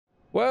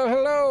Well,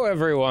 hello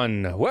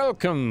everyone.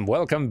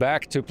 Welcome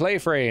back to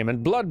PlayFrame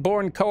and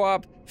Bloodborne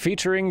co-op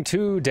featuring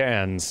two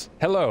Dans.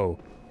 Hello.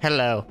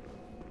 Hello.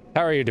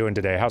 How are you doing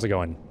today? How's it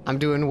going? I'm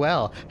doing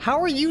well. How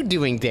are you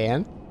doing,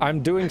 Dan?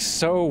 I'm doing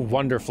so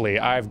wonderfully.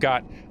 I've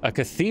got a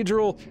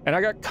cathedral, and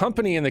I got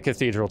company in the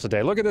cathedral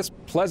today. Look at this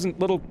pleasant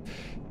little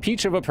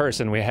peach of a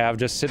person we have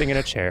just sitting in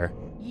a chair.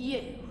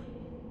 You.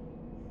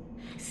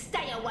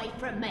 Stay away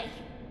from me.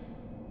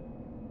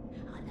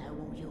 I know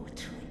all your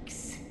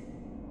tricks.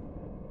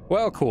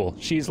 Well, cool.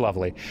 She's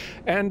lovely.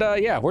 And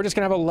yeah, we're just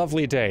gonna have a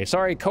lovely day.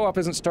 Sorry, co-op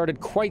isn't started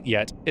quite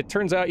yet. It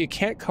turns out you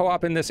can't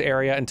co-op in this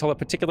area until a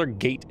particular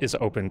gate is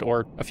opened,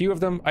 or a few of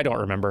them, I don't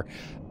remember.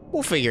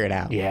 We'll figure it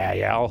out. Yeah,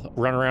 I'll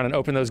run around and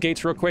open those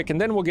gates real quick, and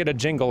then we'll get a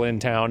jingle in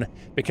town,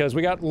 because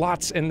we got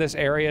lots in this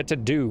area to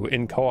do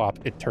in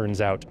co-op, it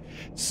turns out.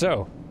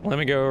 So, let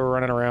me go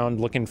running around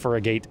looking for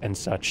a gate and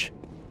such.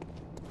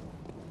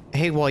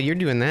 Hey, while you're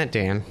doing that,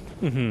 Dan.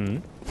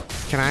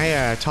 Can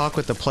I talk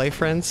with the play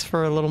friends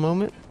for a little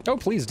moment? Oh,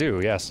 please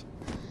do, yes.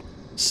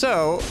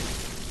 So,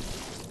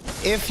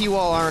 if you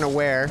all aren't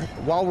aware,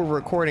 while we're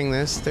recording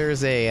this,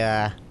 there's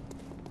a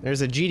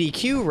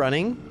GDQ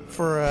running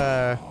for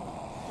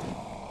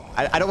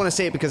I don't want to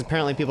say it because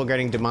apparently people are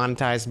getting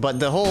demonetized, but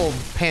the whole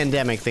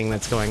pandemic thing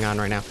that's going on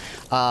right now.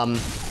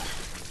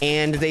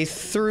 And they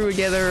threw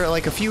together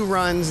like a few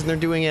runs, and they're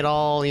doing it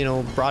all, you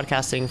know,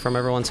 broadcasting from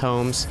everyone's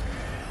homes.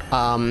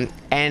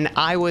 And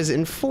I was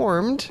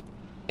informed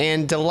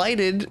and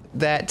delighted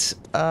that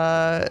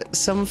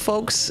some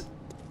folks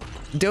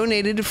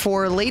donated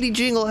for Lady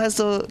Jingle as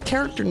the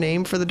character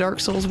name for the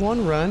Dark Souls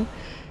 1 run,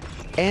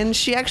 and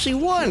she actually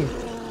won.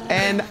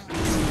 And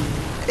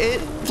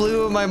it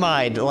blew my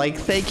mind. Like,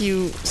 thank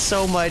you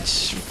so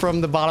much from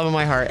the bottom of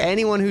my heart.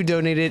 Anyone who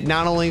donated,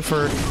 not only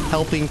for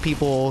helping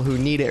people who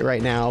need it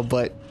right now,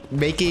 but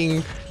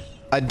making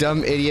a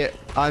dumb idiot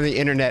on the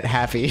internet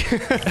happy.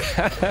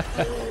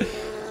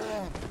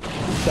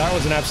 That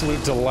was an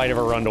absolute delight of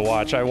a run to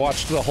watch. I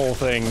watched the whole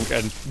thing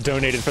and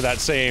donated for that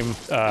same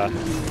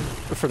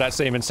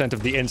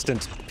incentive the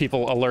instant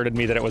people alerted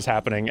me that it was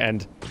happening,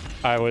 and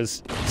I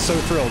was so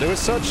thrilled. It was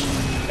such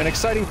an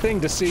exciting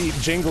thing to see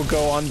Jingle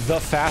go on the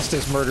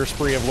fastest murder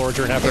spree of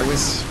Lordran ever.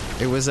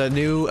 It was a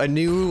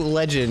new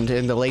legend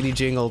in the Lady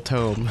Jingle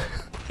tome.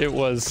 It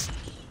was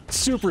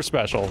super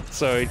special.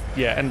 So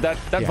yeah, and that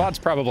VOD's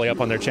probably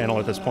up on their channel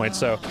at this point.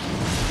 So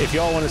if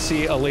y'all want to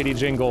see a Lady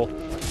Jingle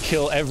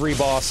kill every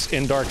boss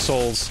in Dark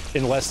Souls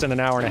in less than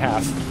an hour and a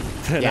half.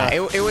 Then, yeah,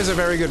 it was a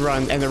very good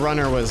run, and the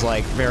runner was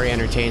like very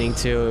entertaining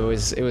too.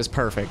 It was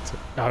perfect.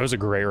 Oh, it was a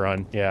great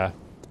run. Yeah,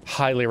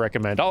 highly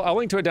recommend. I'll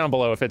link to it down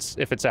below if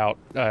it's out,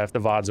 if the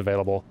VOD's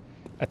available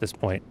at this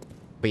point.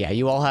 But yeah,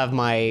 you all have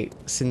my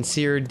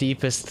sincere,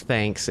 deepest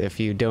thanks if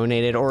you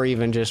donated or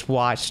even just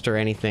watched or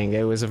anything.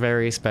 It was a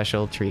very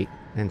special treat,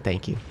 and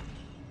thank you.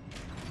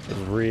 It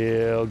was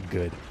real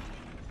good.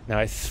 Now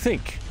I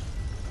think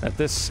that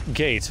this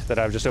gate that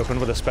I've just opened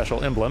with a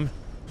special emblem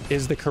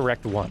is the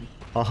correct one.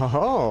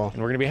 Oh.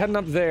 And we're gonna be heading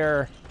up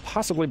there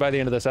possibly by the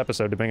end of this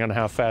episode, depending on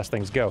how fast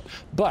things go.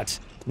 But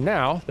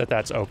now that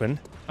that's open,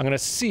 I'm gonna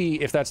see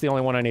if that's the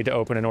only one I need to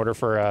open in order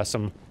for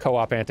some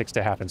co-op antics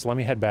to happen. So let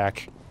me head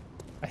back.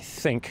 I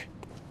think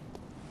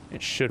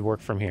it should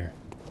work from here.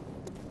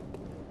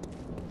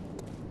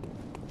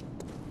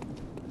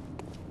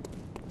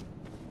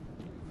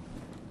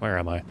 Where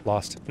am I?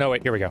 Lost? No,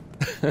 wait, here we go.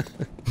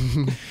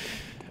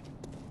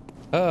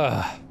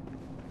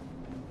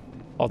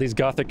 All these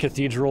Gothic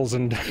cathedrals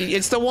and...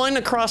 It's the one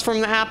across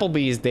from the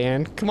Applebee's,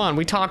 Dan. Come on,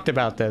 we talked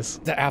about this.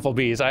 The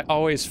Applebee's. I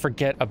always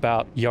forget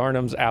about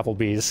Yarnum's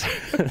Applebee's.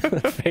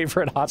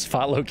 Favorite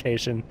hotspot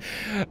location.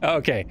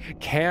 Okay,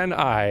 can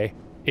I,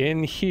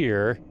 in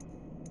here,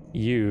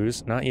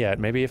 use... Not yet.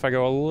 Maybe if I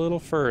go a little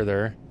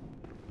further.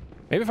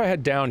 Maybe if I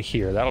head down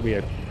here, that'll be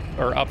a...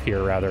 Or up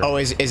here, rather. Oh,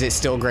 is it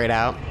still grayed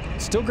out?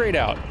 Still grayed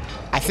out.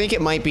 I think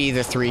it might be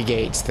the 3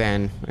 gates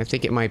then. I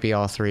think it might be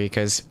all 3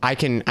 because I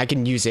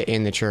can use it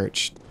in the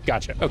church.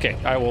 Gotcha. Okay,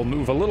 I will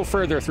move a little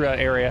further through that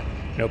area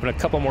and open a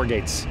couple more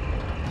gates.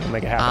 We'll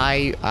make it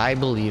happen. I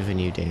believe in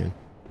you, Dan.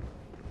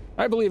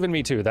 I believe in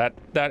me too. That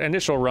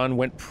initial run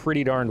went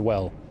pretty darned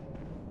well,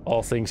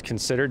 all things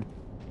considered.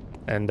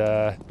 And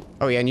oh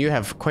yeah, and you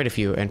have quite a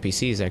few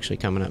NPCs actually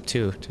coming up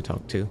too to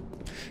talk to.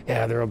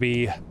 Yeah, there'll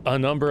be a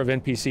number of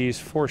NPCs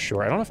for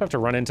sure. I don't know if I have to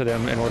run into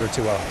them in order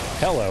to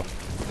hello.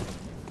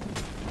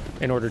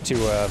 In order to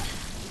I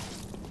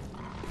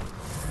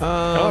don't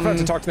know if I have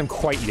to talk to them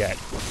quite yet.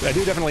 I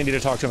do definitely need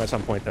to talk to them at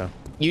some point, though.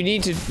 You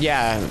need to,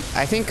 yeah.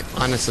 I think,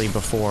 honestly,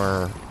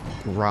 before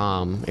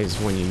ROM is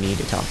when you need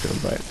to talk to them,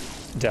 but...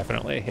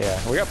 Definitely, yeah.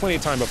 We got plenty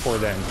of time before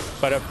then.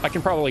 But I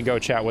can probably go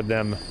chat with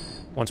them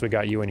once we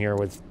got you in here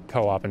with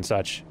co-op and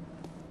such.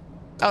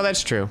 Oh,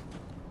 that's true.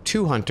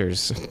 2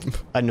 hunters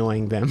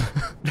annoying them.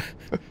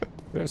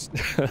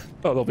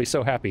 Oh, they'll be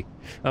so happy.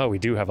 Oh, we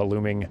do have a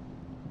looming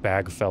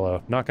bag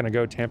fellow. Not gonna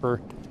go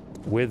tamper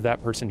with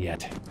that person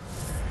yet.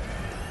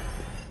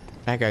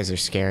 Bad guys are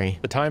scary.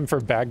 The time for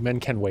bagmen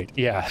can wait.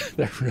 Yeah,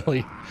 they're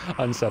really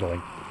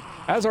unsettling.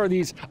 As are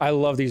these. I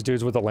love these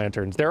dudes with the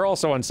lanterns. They're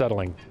also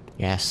unsettling,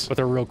 Yes. but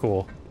they're real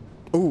cool.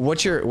 Ooh,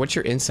 what's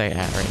your insight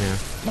at right now?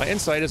 My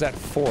insight is at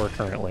 4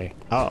 currently.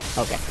 Oh,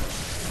 okay.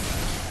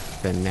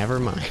 Then never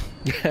mind.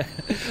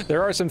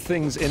 There are some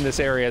things in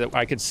this area that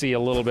I could see a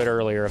little bit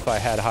earlier if I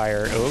had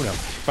higher. Oh no,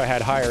 if I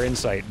had higher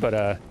insight.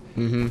 But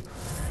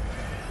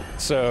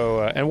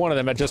So, and one of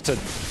them, just to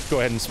go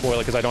ahead and spoil it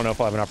because I don't know if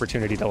I'll have an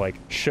opportunity to like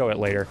show it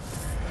later.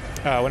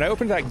 When I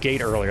opened that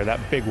gate earlier, that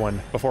big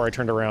one, before I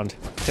turned around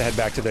to head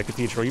back to the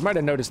cathedral, you might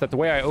have noticed that the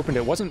way I opened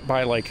it wasn't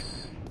by like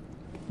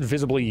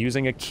visibly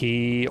using a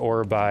key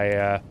or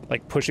by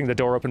like pushing the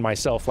door open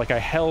myself. Like I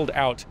held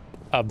out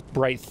a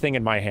bright thing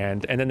in my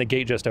hand and then the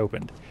gate just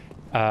opened.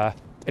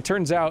 It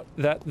turns out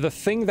that the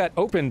thing that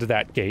opened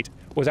that gate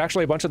was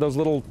actually a bunch of those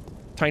little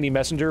tiny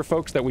messenger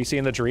folks that we see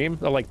in the dream,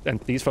 like, and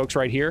these folks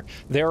right here,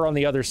 they're on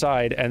the other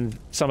side, and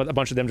a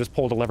bunch of them just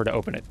pulled a lever to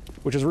open it,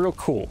 which is real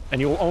cool. And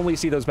you'll only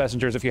see those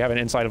messengers if you have an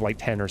insight of like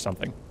 10 or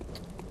something.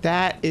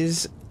 That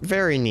is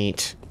very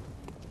neat.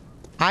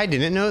 I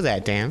didn't know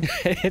that, Dan.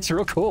 It's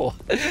real cool.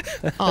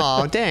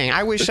 Oh, dang.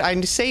 I wish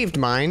I'd saved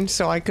mine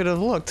so I could have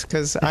looked,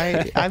 because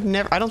I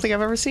don't think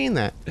I've ever seen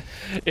that.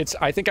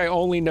 I think I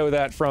only know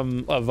that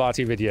from a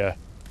Vati Vidya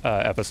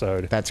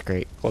episode. That's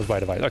great. Close by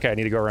device. Okay, I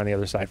need to go around the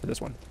other side for this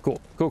one. Cool.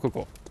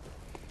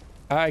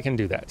 I can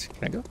do that.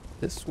 Can I go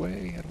this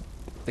way? I don't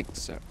think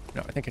so.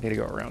 No, I think I need to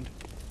go around.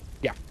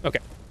 Yeah, okay.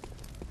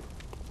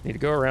 Need to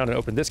go around and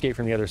open this gate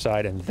from the other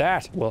side, and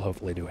that will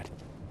hopefully do it.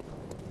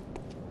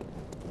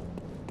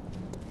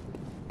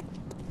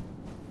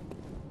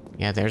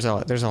 Yeah, there's a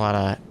lot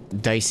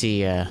of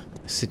dicey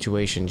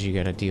situations you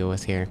gotta deal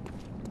with here.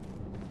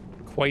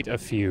 Quite a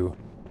few.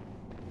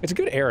 It's a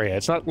good area.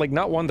 It's not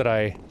one that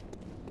I...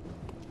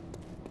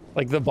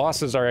 Like, the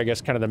bosses are, I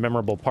guess, kind of the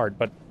memorable part,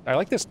 but I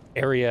like this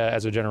area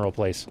as a general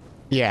place.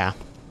 Yeah.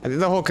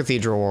 The whole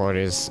cathedral world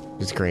is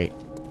great.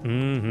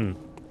 Mm-hmm.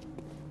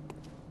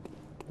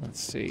 Let's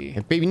see.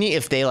 It'd be neat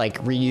if they,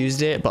 like,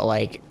 reused it, but,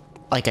 like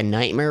a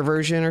nightmare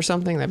version or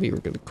something. That'd be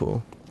really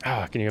cool.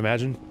 Ah, can you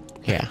imagine?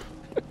 Yeah.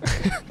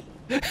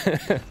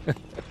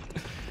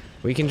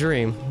 We can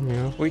dream, you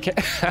know? We can...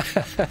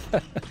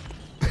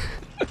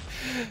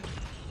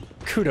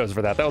 Kudos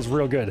for that. That was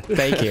real good.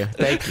 Thank you.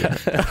 Thank you.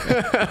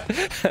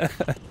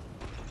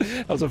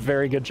 That was a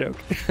very good joke.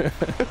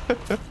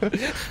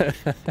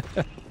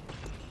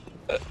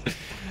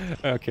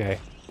 Okay.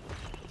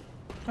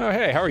 Oh,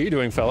 hey, how are you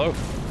doing, fellow?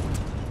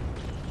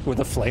 With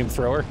a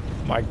flamethrower?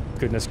 My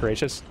goodness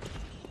gracious.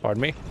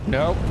 Pardon me?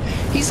 No.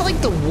 He's like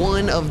the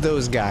one of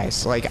those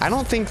guys. Like, I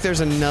don't think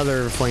there's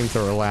another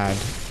flamethrower lad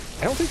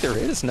I don't think there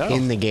is, no.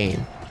 in the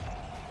game.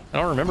 I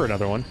don't remember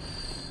another one.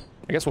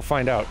 I guess we'll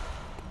find out.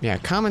 Yeah,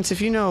 comments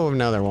if you know of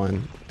another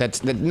one.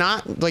 That's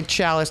not like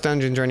Chalice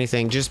Dungeons or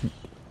anything, just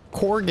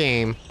core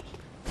game.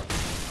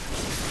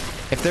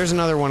 If there's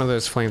another one of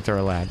those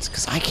flamethrower lads,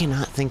 because I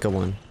cannot think of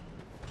one.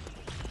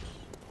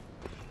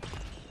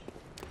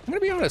 I'm gonna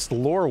be honest,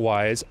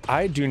 lore-wise,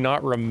 I do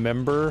not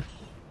remember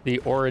the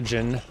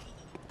origin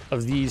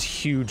of these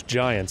huge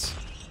giants.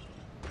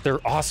 They're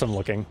awesome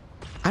looking.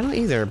 I don't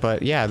either,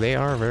 but yeah, they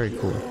are very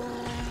cool.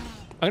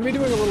 I'm gonna be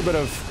doing a little bit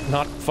of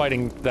not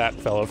fighting that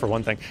fellow for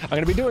one thing. I'm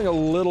gonna be doing a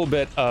little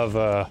bit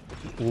of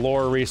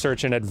lore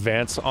research in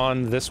advance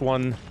on this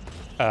one,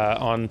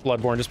 on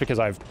Bloodborne, just because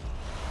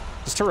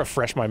just to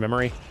refresh my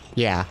memory.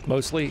 Yeah.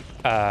 Mostly,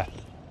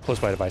 close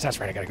by device. That's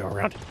right, I gotta go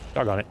around.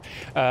 Doggone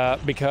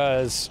it.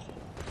 Because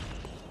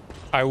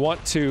I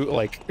want to,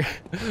 like,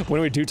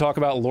 when we do talk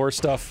about lore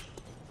stuff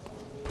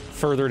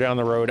further down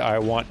the road, I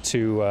want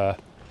to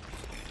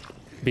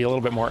be a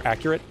little bit more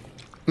accurate.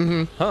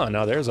 Mm-hmm. Huh,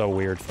 now there's a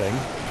weird thing.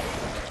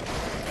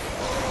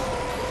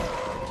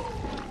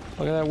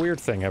 Look at that weird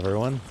thing,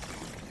 everyone.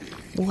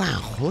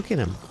 Wow, look at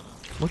him.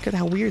 Look at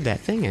how weird that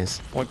thing is.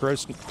 What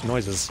gross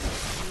noises.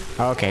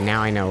 Okay,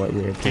 now I know what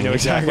weird thing You know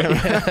is. exactly.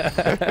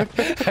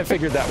 I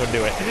figured that would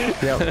do it.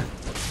 Yep.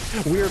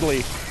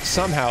 Weirdly,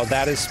 somehow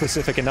that is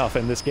specific enough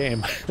in this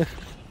game.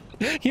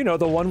 You know,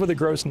 the one with the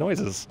gross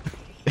noises.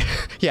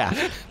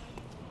 Yeah.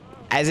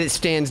 As it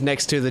stands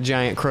next to the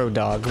giant crow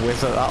dog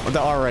with the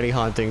already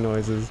haunting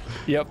noises.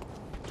 Yep.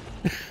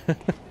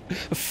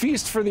 A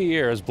feast for the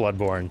ears,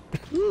 Bloodborne.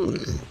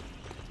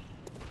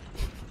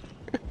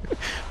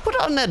 Put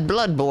on that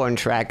Bloodborne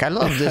track. I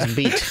love this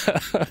beat.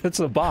 It's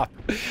a bop.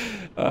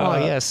 Oh,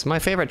 yes. My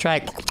favorite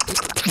track.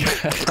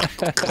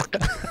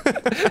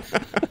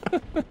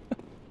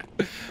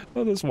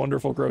 Oh, this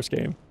wonderful, gross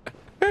game.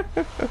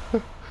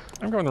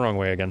 I'm going the wrong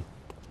way again.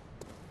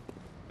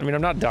 I mean,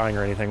 I'm not dying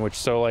or anything,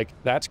 so, like,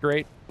 that's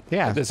great.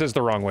 Yeah. This is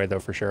the wrong way, though,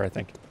 for sure, I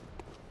think.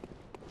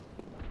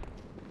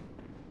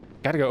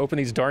 Gotta go open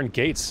these darn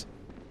gates.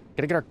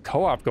 Gotta get our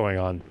co-op going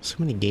on. So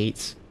many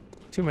gates.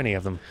 Too many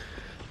of them.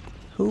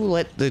 Who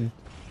let the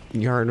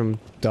Yharnam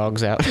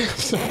dogs out?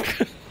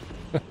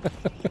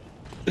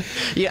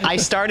 Yeah, I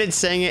started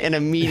saying it and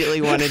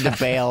immediately wanted to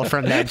bail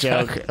from that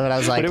joke, but I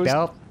was like,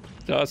 nope.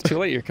 Oh, it's too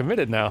late. You're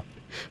committed now.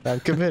 I'm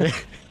committed.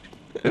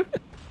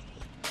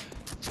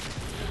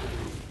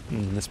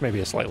 This may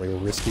be a slightly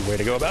risky way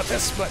to go about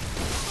this, but...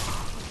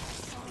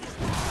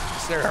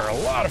 There are a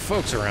lot of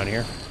folks around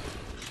here.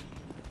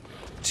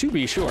 To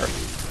be sure.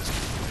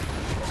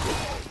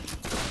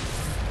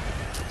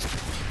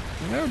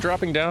 No,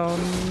 dropping down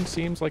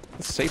seems like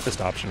the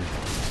safest option,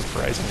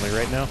 surprisingly,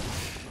 right now.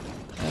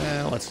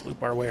 Let's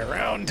loop our way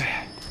around.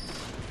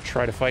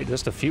 Try to fight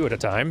just a few at a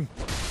time.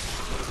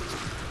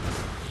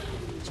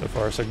 So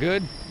far, so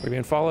good. We're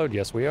being followed?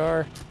 Yes, we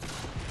are.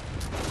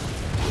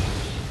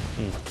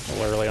 A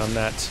little early on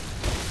that.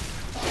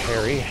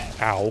 Carrie.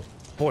 Ow.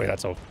 Boy,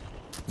 that's a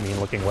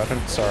mean-looking weapon.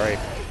 Sorry,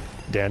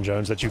 Dan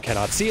Jones, that you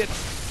cannot see it.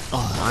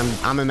 Oh,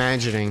 I'm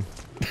imagining.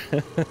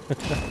 The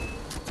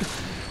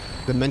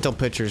mental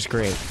picture's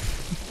great.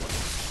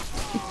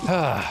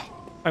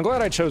 I'm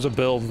glad I chose a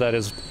build that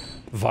is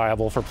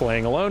viable for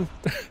playing alone.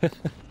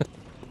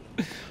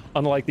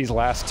 Unlike these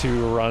last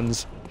two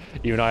runs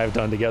you and I have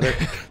done together.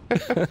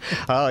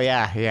 Oh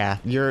yeah.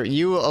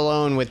 You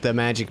alone with the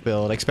magic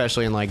build,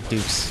 especially in like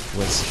Duke's,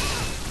 was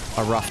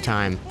a rough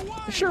time.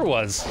 It sure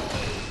was.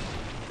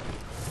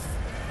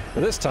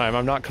 But this time,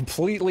 I'm not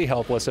completely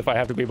helpless if I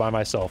have to be by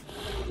myself,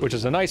 which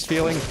is a nice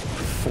feeling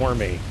for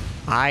me.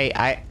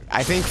 I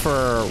think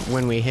for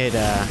when we hit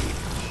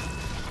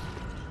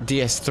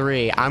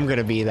DS3, I'm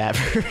gonna be that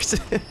person.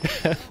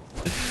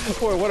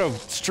 Boy, what a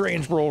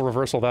strange role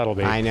reversal that'll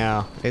be. I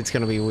know. It's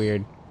gonna be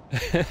weird.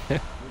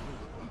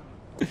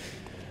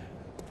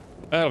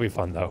 That'll be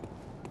fun, though.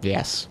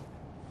 Yes.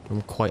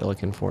 I'm quite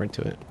looking forward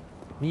to it.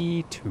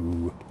 Me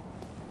too.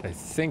 I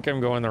think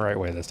I'm going the right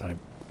way this time.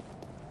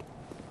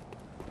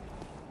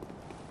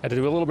 Had to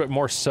do a little bit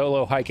more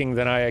solo hiking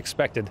than I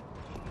expected.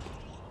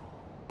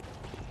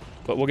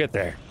 But we'll get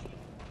there.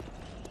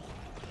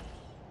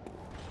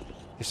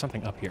 There's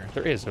something up here.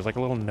 There is. There's like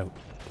a little note.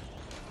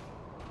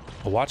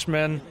 A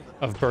watchman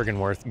of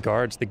Bergenworth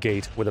guards the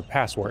gate with a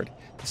password.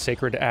 The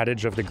sacred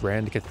adage of the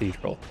Grand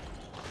Cathedral.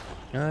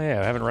 Oh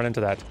yeah, I haven't run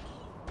into that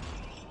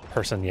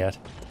person yet.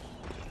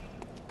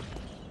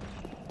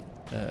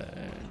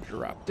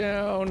 Drop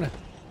down.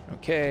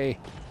 Okay.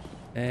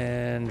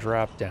 And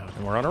drop down.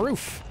 And we're on a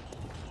roof.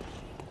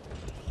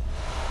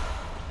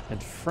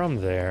 And from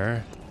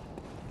there...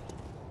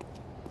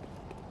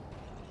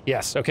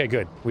 Yes, okay,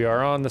 good. We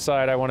are on the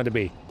side I wanted to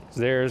be.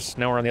 So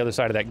now we're on the other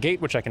side of that gate,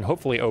 which I can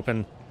hopefully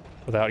open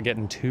without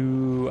getting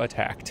too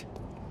attacked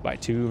by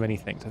too many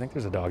things. I think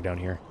there's a dog down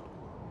here.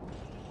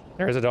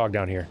 There is a dog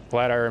down here.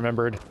 Glad I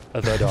remembered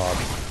the dog.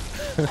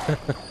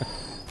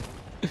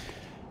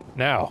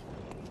 Now,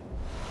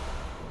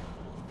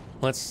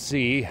 let's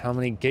see how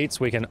many gates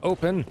we can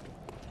open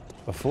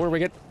before we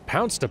get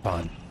pounced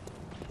upon.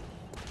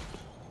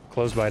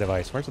 Closed by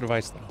device. Where's the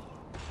device, though?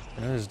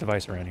 There's a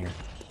device around here.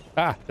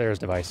 Ah, there's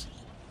device.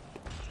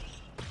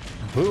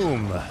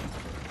 Boom.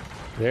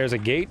 There's a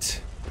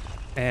gate.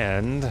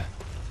 And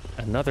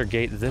another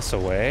gate this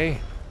away.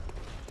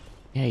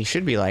 Yeah, you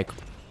should be like...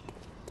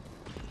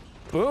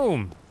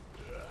 Boom.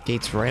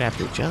 Gates right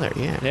after each other,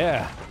 yeah.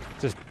 Yeah.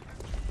 Just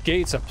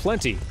gates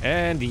aplenty.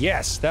 And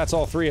yes, that's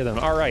all three of them.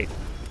 All right.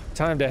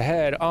 Time to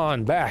head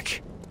on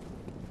back.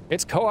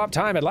 It's co-op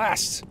time at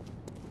last.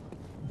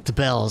 The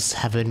bells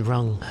have been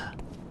rung.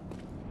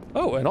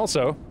 Oh, and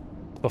also,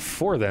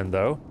 before then,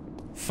 though,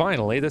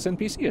 finally this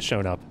NPC has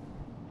shown up.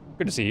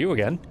 Good to see you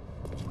again.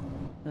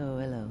 Oh,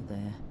 hello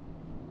there.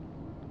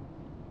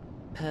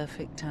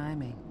 Perfect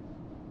timing.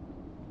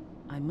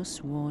 I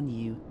must warn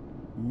you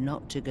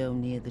not to go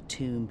near the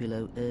tomb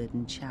below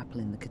Erden Chapel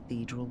in the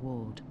Cathedral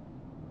Ward.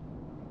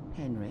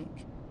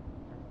 Henrik,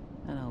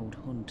 an old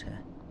hunter,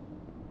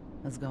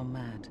 has gone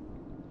mad.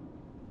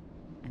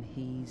 And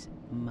he's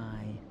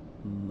my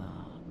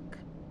mark.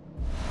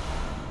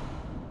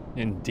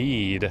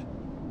 Indeed.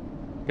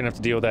 Gonna have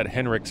to deal with that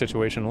Henrik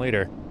situation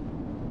later.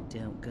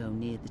 Don't go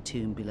near the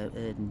tomb below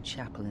Erden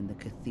Chapel in the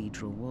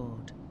Cathedral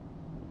Ward.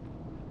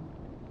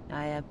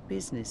 I have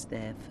business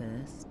there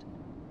first.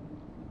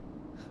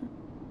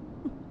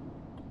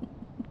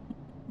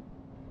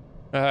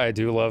 I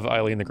do love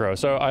Eileen the Crow.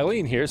 So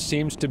Eileen here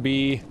seems to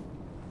be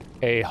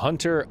a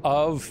hunter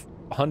of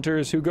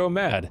hunters who go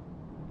mad.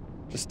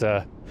 Just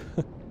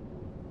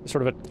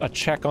sort of a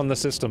check on the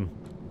system,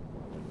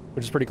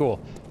 which is pretty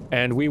cool.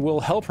 And we will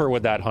help her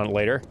with that hunt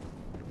later.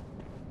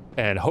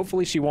 And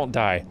hopefully she won't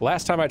die.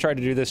 Last time I tried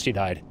to do this, she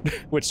died,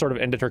 which sort of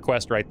ended her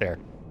quest right there.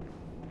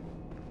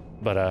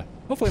 But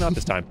hopefully not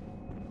this time.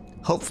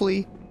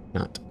 Hopefully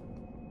not.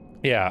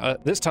 Yeah,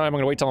 this time I'm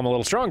gonna wait till I'm a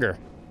little stronger.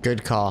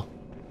 Good call.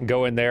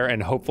 Go in there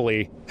and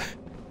hopefully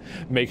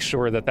make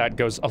sure that that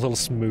goes a little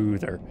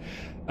smoother.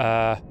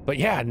 But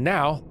yeah,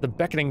 now the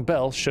beckoning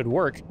bell should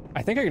work.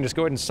 I think I can just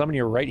go ahead and summon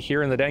you right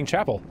here in the dang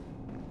chapel.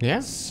 Yeah.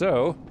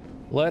 So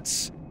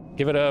let's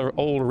give it a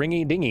old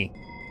ringy dingy.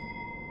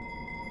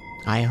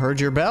 I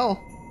heard your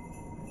bell.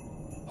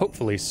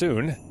 Hopefully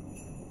soon.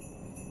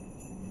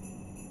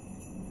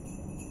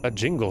 A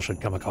jingle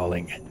should come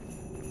a-calling.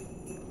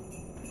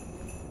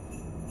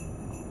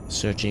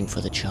 Searching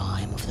for the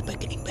chime of the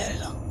beckoning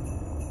bell.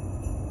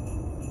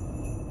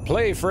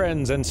 Play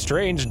friends and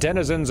strange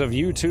denizens of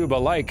YouTube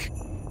alike,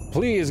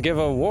 please give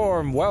a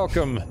warm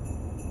welcome,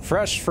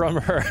 fresh from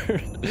her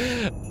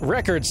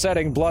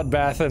record-setting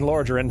bloodbath in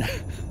Lordran.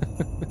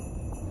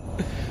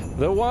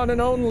 The one and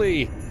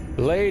only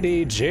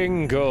Lady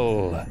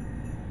Jingle.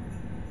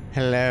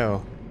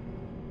 Hello.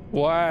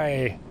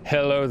 Why,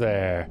 hello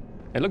there.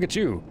 And look at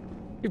you.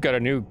 You've got a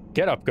new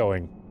get-up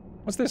going.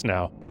 What's this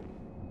now?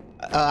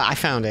 I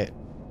found it.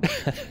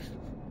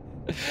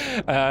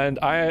 And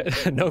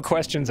no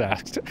questions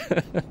asked.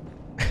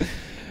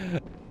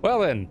 Well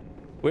then,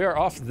 we are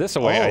off this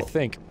way, I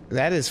think.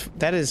 That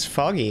is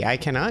foggy. I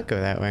cannot go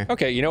that way.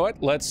 Okay, you know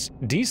what? Let's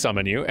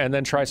desummon you and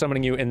then try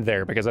summoning you in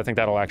there because I think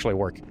that'll actually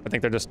work. I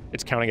think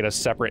it's counting it as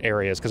separate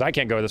areas because I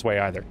can't go this way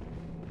either.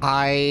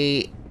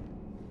 I,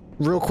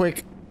 real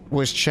quick,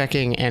 was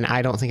checking and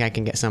I don't think I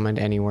can get summoned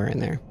anywhere in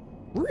there.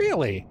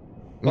 Really?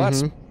 Well,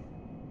 that's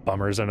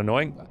bummers and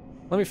annoying.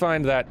 Let me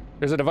find that.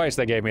 There's a device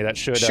they gave me that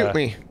should shoot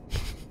me.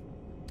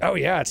 Oh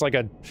yeah, it's like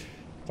a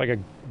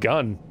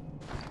gun.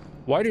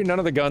 Why do none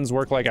of the guns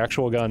work like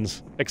actual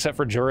guns except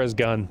for Jura's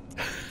gun?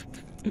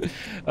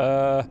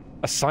 A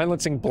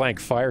silencing blank,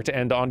 fire to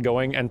end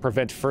ongoing and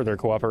prevent further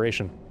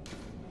cooperation.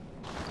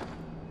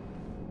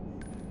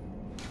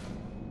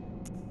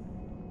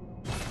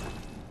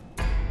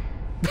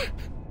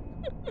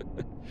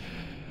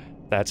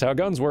 That's how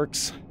guns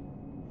works.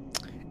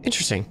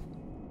 Interesting.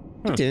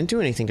 It didn't do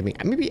anything to me.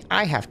 Maybe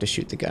I have to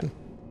shoot the gun.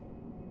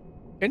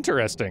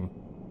 Interesting.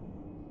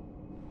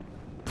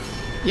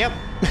 Yep.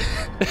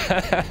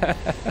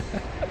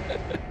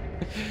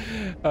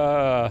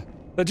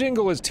 The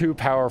Jingle is too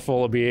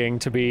powerful a being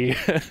to be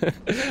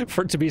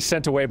to be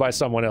sent away by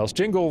someone else.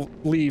 Jingle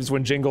leaves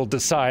when Jingle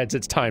decides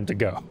it's time to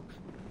go.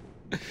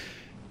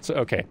 So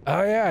okay.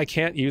 Oh yeah, I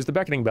can't use the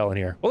beckoning bell in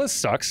here. Well, this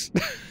sucks.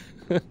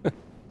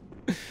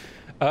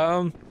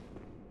 How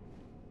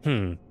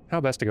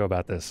best to go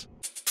about this?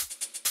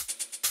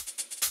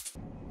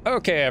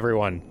 Okay,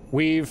 everyone.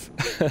 We've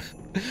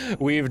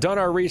done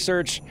our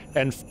research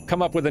and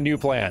come up with a new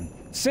plan.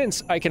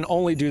 Since I can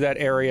only do that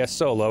area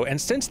solo, and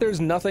since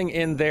there's nothing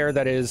in there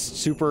that is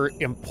super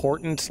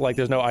important, like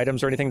there's no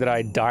items or anything that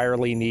I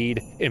direly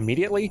need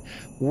immediately,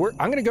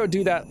 I'm gonna go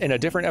do that in a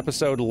different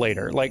episode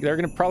later. Like, there are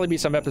gonna probably be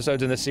some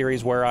episodes in this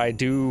series where I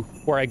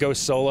go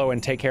solo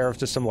and take care of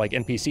just some like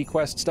NPC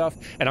quest stuff,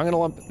 and I'm gonna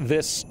lump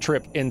this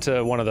trip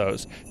into one of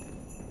those.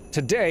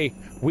 Today,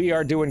 we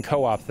are doing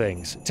co-op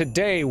things.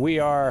 Today, we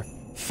are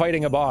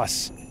fighting a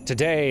boss.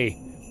 Today,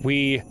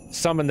 we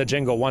summon the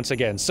Jingle once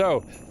again.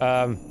 So,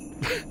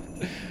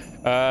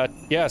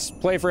 yes,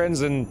 play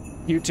friends and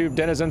YouTube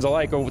denizens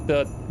alike,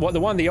 the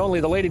one, the only,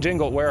 the Lady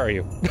Jingle, where are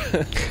you?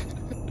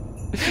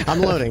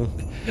 I'm loading.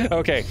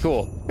 Okay,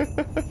 cool.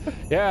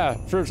 Yeah,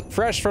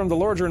 fresh from the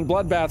Lordran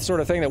bloodbath sort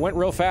of thing that went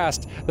real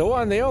fast. The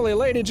one, the only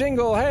Lady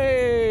Jingle,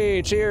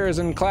 hey! Cheers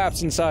and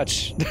claps and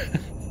such.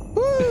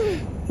 Woo!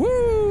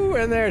 Woo!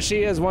 And there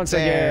she is once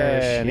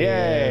again.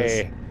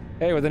 Yay!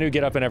 Hey, with a new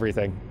get-up and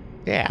everything.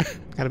 Yeah,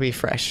 gotta be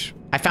fresh.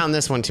 I found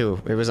this one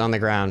too. It was on the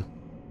ground.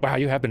 Wow,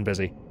 you have been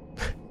busy.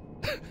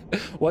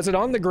 Was it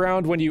on the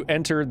ground when you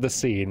entered the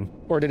scene,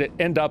 or did it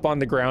end up on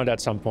the ground at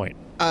some point?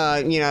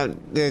 You know,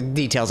 the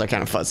details are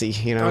kind of fuzzy,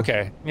 you know?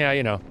 Okay, yeah,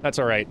 you know, that's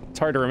all right. It's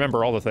hard to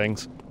remember all the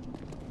things.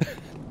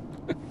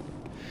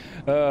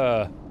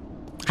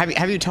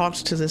 Have you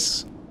talked to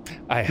this?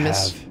 I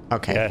Miss? have.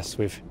 Okay. Yes,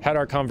 we've had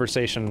our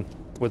conversation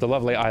with the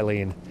lovely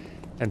Eileen.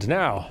 And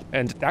now,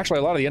 and actually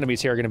a lot of the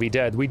enemies here are going to be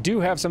dead. We do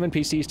have some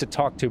NPCs to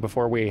talk to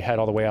before we head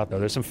all the way out, though.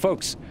 There's some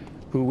folks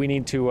who we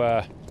need to,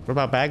 What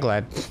about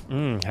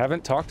Baglad?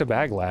 Haven't talked to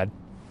Baglad.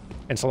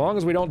 And so long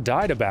as we don't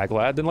die to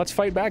Baglad, then let's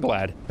fight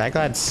Baglad.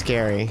 Baglad's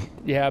scary.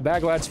 Yeah,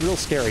 Baglad's real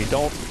scary.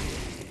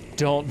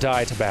 Don't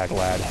die to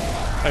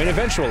Baglad. I mean,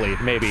 eventually,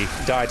 maybe,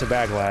 die to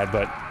Baglad,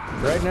 but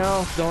right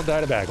now, don't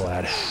die to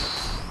Baglad.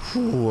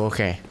 Ooh,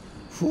 okay.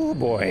 Ooh,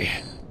 boy.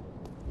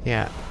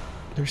 Yeah,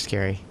 they're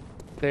scary.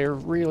 They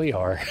really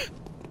are.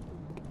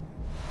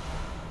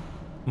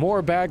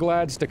 More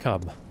Baglads to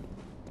come.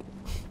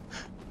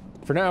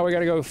 For now, we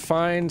gotta go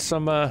find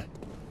some,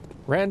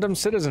 random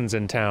citizens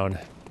in town.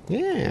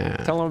 Yeah.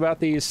 Tell them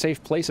about these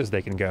safe places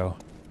they can go.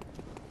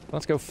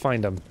 Let's go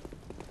find them.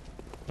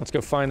 Let's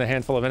go find the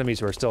handful of enemies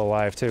who are still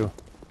alive, too.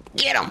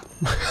 Get him!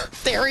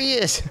 There he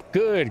is!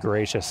 Good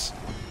gracious.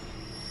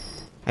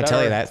 I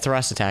tell you, that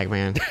thrust attack,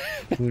 man.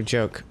 No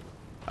joke.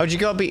 Oh, did you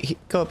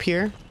go up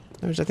here?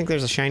 I think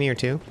there's a shiny or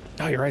two.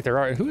 Oh, you're right, there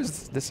are. Who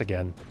is this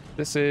again?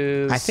 This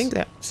is... I think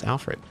that's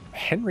Alfred.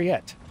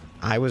 Henriette.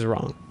 I was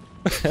wrong.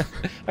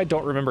 I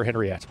don't remember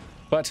Henriette.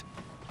 But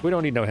we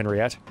don't need no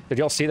Henriette. Did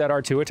y'all see that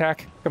R2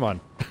 attack? Come on.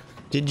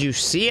 Did you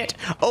see it?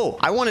 Oh,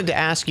 I wanted to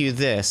ask you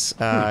this.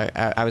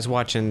 I was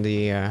watching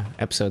the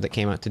episode that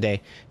came out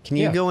today. Can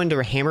you go into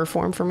a hammer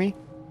form for me?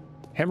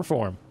 Hammer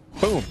form.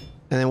 Boom.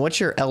 And then what's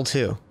your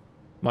L2?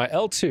 My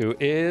L2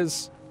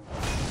 is...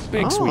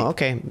 Big sweep. Oh,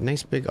 okay.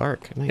 Nice big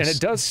arc. Nice. And it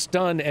does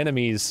stun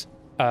enemies,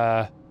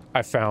 I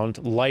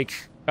found, like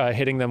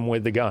hitting them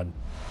with the gun.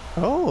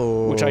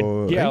 Oh, Which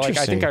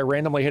I think I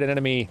randomly hit an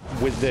enemy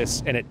with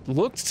this, and it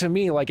looked to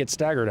me like it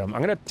staggered them.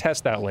 I'm gonna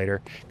test that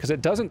later, because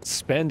it doesn't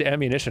spend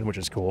ammunition, which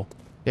is cool.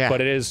 Yeah.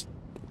 But it is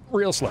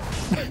real slow.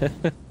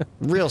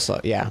 Real slow,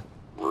 yeah.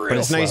 But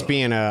it's nice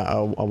being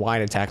a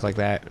wide attack like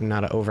that,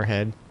 not an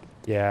overhead.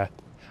 Yeah.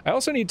 I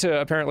also need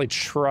to apparently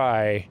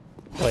try,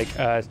 like,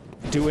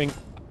 doing...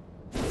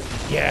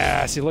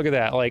 Yeah, see, look at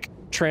that. Like,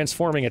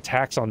 transforming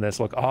attacks on this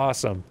look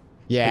awesome.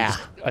 Yeah.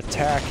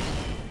 Attack,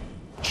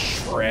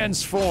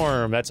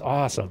 transform. That's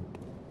awesome.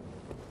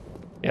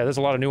 Yeah, there's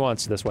a lot of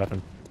nuance to this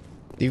weapon.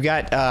 You've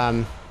got,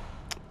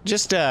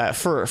 just,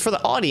 for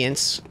the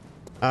audience,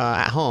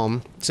 at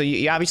home, so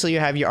you obviously you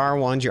have your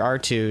R1s, your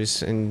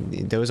R2s, and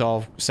those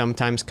all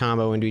sometimes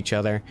combo into each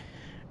other.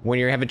 When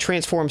you have a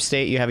transform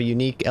state, you have a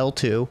unique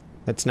L2.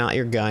 That's not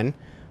your gun.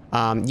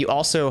 You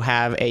also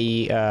have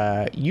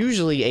a,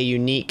 usually a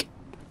unique,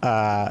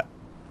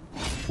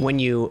 when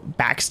you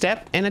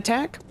backstep an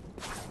attack,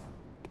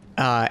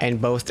 and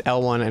both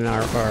L1 and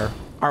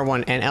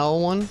R1 and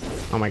L1.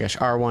 Oh my gosh,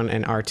 R1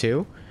 and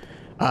R2.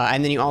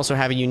 And then you also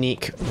have a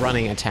unique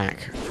running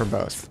attack for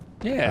both.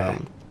 Yeah.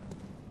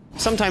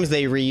 Sometimes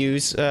they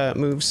reuse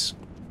moves,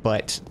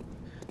 but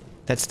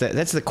that's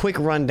the quick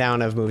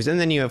rundown of moves. And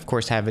then you of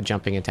course have a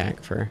jumping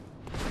attack for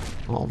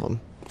all of them.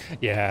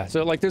 Yeah.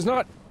 So like, there's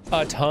not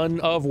a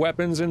ton of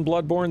weapons in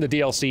Bloodborne. The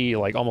DLC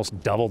like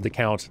almost doubled the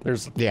count.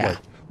 There's like,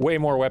 way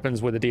more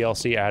weapons with the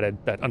DLC added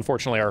that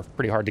unfortunately are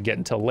pretty hard to get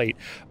until late.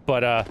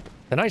 But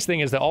the nice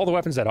thing is that all the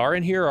weapons that are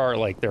in here are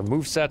like their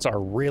movesets are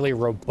really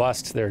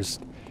robust. There's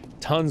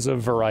tons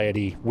of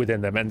variety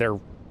within them, and they're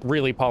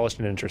really polished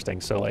and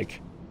interesting. So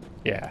like,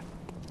 yeah.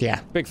 Yeah.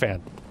 Big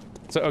fan.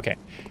 So, okay.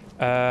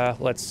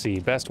 Let's see.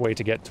 Best way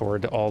to get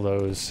toward all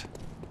those.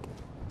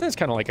 That's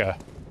kind of like a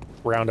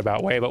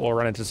roundabout way, but we'll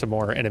run into some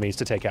more enemies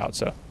to take out,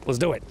 so let's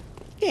do it.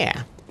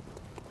 Yeah.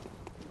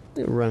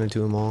 We'll run into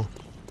them all.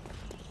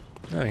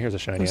 Oh, here's a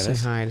shiny Let's say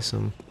hi to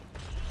some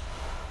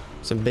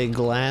big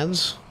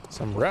lads.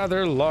 Some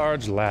rather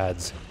large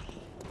lads.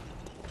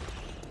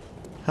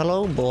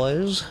 Hello,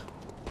 boys.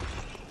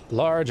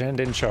 Large and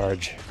in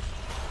charge.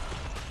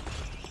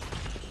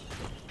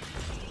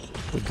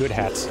 With good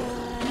hats.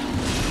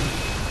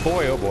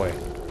 Boy, oh boy.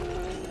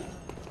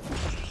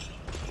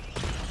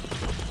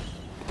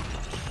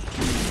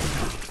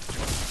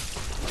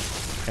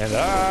 And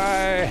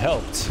I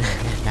helped.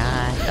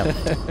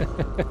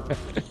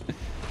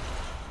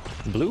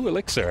 Blue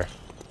elixir.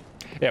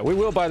 Yeah, we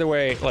will, by the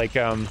way, like,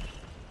 I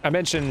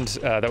mentioned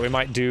that we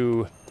might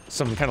do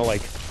some kind of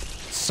like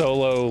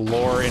solo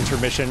lore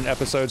intermission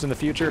episodes in the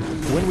future.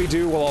 When we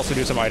do, we'll also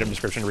do some item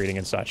description reading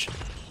and such.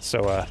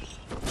 So,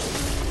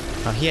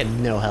 Oh, he had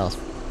no health.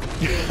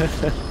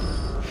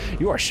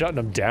 You are shutting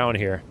him down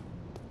here.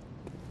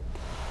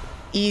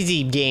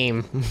 Easy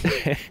game.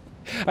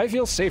 I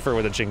feel safer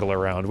with a jingle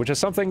around, which is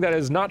something that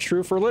is not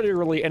true for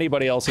literally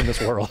anybody else in this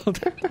world.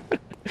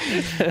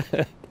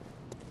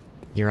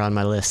 You're on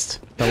my list.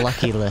 The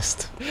lucky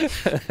list.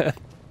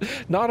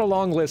 Not a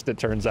long list, it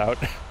turns out.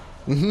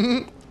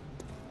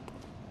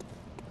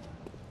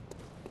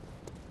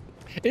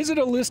 Is it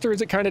a list, or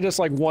is it kind of just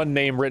like one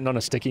name written on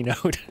a sticky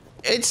note?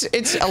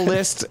 It's a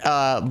list,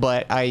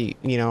 but I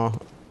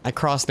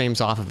cross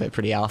names off of it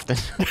pretty often.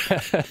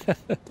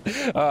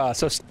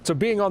 So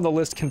being on the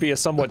list can be a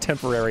somewhat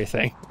temporary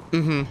thing.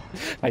 Mm-hmm.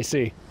 I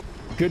see.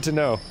 Good to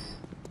know.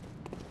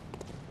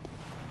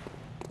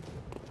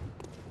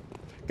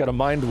 Gotta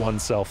mind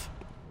oneself.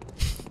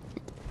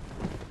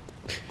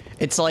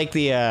 It's like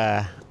the,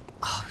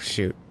 oh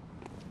shoot.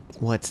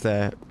 What's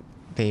the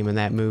name in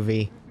that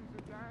movie?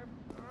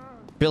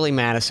 Billy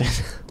Madison.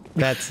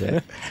 That's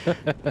it.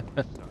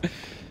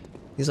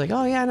 He's like,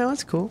 oh yeah, no,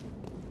 it's cool.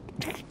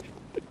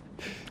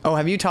 Oh,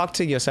 have you talked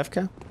to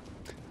Yosefka?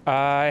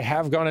 I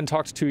have gone and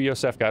talked to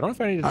Yosefka. I don't know if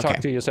I need to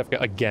talk to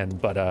Yosefka again,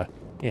 but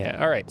yeah.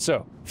 All right,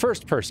 so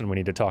first person we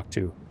need to talk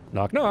to.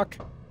 Knock, knock.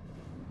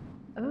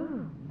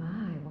 Oh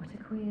my, what a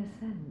queer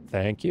scent.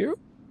 Thank you.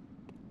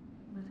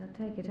 But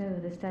I'll take it over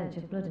the stench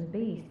of blood and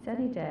beasts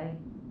any day.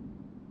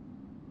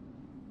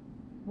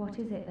 What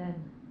is it then?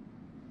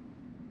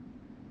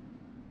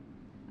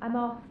 I'm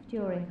off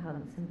during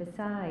hunts, and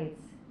besides,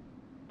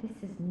 this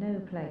is no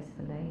place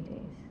for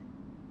ladies.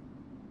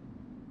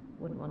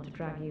 Wouldn't want to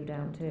drag you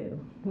down too.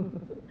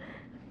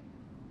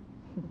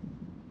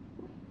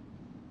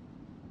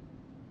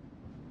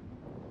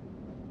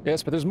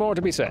 Yes, but there's more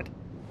to be said.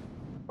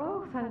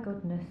 Oh, thank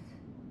goodness.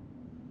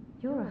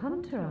 You're a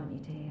hunter, aren't you,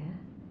 dear?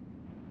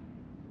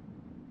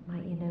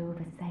 Might you know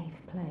of a safe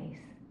place?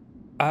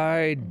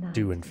 I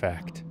do, in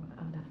fact.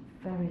 And a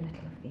very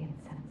little of the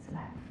incense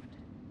left.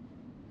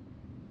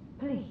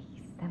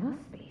 Please, there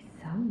must be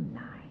some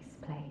nice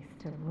place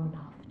to run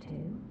off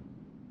to.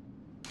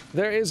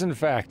 There is, in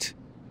fact,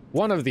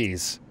 one of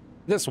these.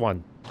 This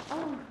one.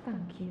 Oh,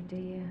 thank you,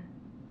 dear.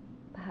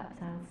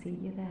 Perhaps I'll see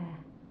you there.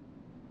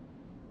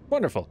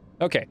 Wonderful.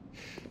 Okay.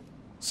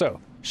 So,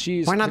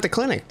 she's... Why not the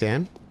clinic,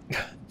 Dan?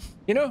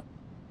 You know,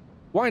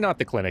 why not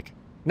the clinic?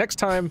 Next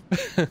time...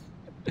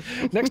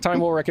 next time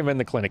we'll recommend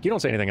the clinic. You don't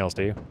say anything else,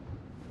 do you?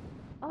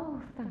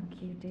 Oh,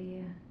 thank you,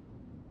 dear.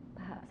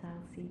 Perhaps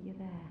I'll see you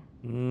there.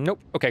 Nope.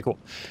 Okay, cool.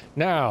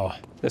 Now,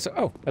 this...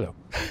 Oh, hello.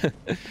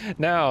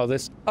 Now,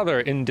 this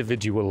other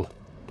individual.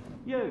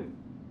 You!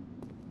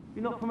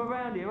 You're not from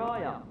around here, are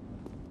you?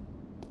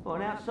 Or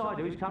an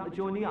outsider who's come to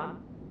join the hunt?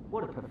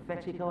 What a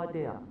pathetic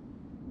idea.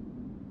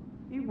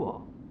 You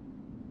what?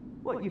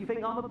 What, you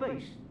think I'm a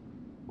beast?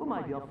 Well,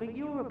 maybe I think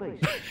you're a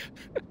beast.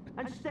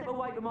 And step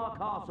away from my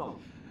castle.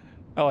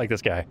 I like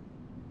this guy.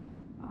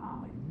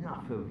 Oh,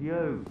 enough of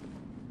you.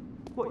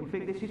 What, you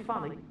think this is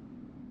funny?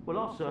 Well,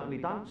 I certainly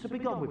don't, so be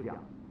gone with you.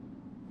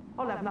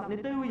 I'll have nothing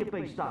to do with your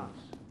beast stunts.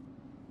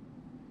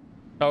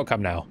 Oh,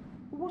 come now.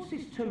 What's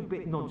this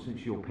two-bit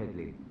nonsense you're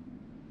peddling?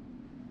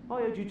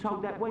 I heard you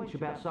told that wench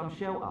about some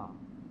shelter.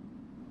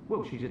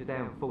 Well, she's a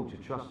damn fool to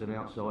trust an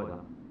outsider.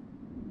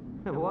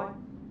 Why?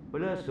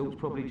 Well, her sort's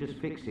probably just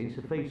fixing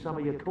to feed some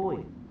of your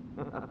coin.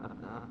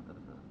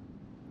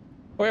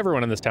 Oh,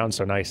 everyone in this town's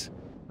so nice.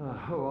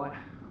 All right.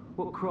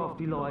 What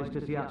crafty lies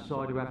does the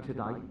outsider have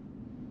today?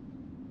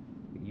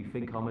 You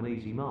think I'm an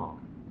easy mark?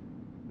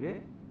 Yeah?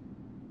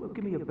 Well,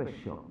 give me your best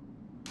shot.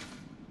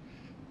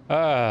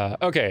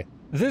 Okay.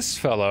 This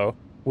fellow,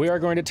 we are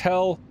going to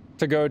tell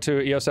to go to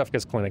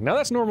Iosefka's clinic. Now,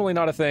 that's normally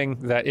not a thing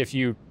that if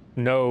you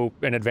know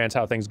in advance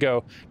how things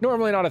go,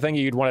 normally not a thing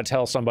you'd want to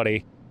tell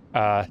somebody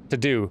to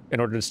do in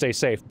order to stay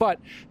safe. But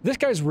this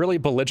guy's really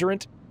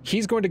belligerent.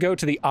 He's going to go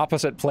to the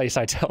opposite place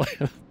I tell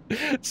him.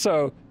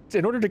 So,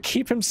 in order to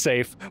keep him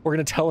safe, we're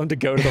going to tell him to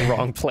go to the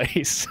wrong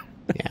place.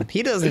 Yeah,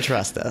 he doesn't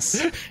trust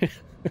us.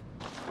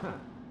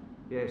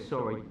 Yeah,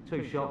 sorry.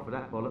 Too sharp for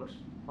that bollocks.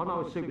 I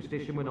know a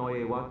superstition when I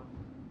hear one.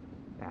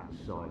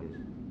 Outsiders.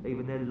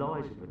 Even their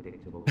lies are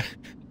predictable.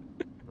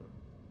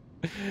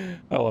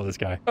 I love this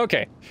guy.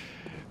 Okay.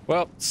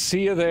 Well,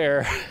 see you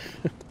there.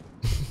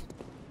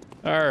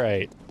 All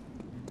right.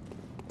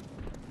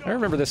 I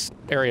remember this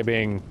area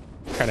being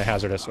kind of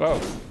hazardous. Oh.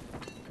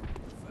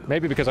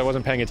 Maybe because I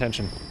wasn't paying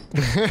attention.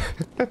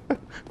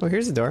 Well,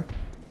 here's the door.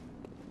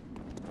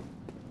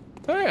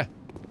 Oh, yeah.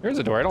 Here's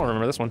the door. I don't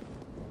remember this one.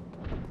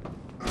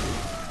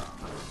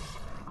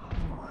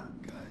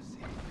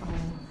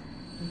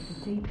 With the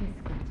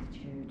deepest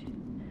gratitude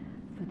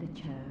for the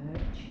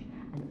church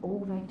and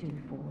all they do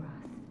for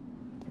us.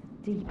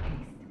 The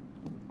deepest,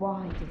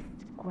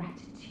 widest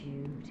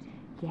gratitude.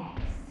 Yes.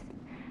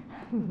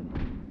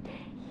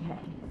 Yes.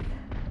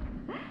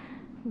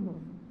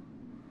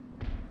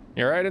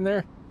 You all right in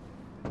there?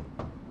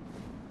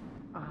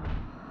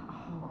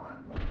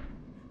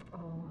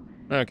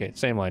 Okay,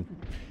 same line.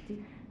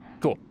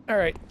 Cool. All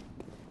right.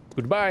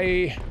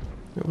 Goodbye.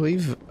 I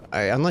believe,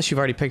 unless you've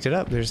already picked it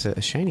up, there's a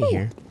shiny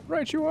here.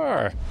 Right you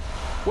are.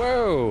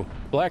 Whoa.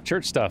 Black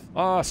church stuff.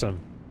 Awesome.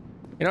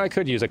 You know, I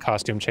could use a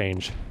costume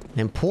change.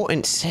 An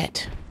important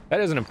set. That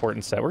is an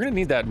important set. We're going to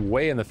need that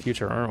way in the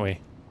future, aren't we?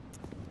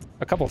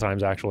 A couple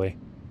times, actually.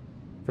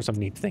 For some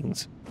neat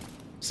things.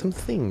 Some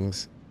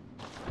things.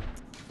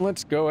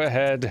 Let's go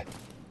ahead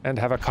and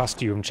have a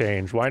costume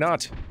change. Why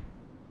not?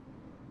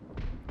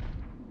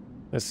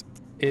 This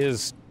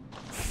is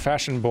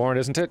fashion-born,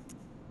 isn't it?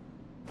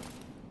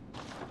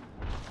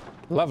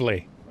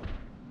 Lovely.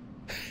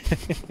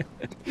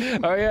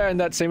 Oh yeah, and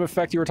that same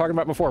effect you were talking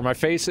about before. My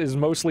face is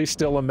mostly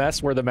still a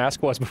mess where the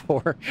mask was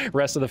before.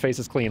 Rest of the face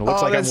is clean.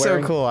 Looks like that's I'm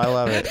wearing... so cool. I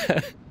love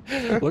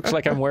it. Looks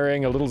like I'm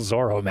wearing a little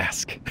Zorro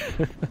mask.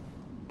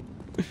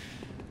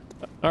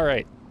 All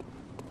right.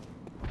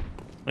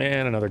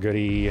 And another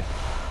goodie.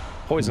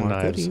 Poison More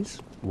knives. goodies.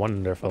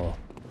 Wonderful.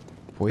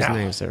 Poison Now.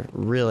 knives are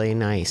really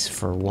nice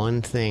for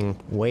one thing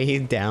way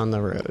down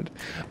the road.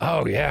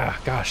 Oh yeah,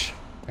 gosh,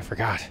 I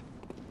forgot.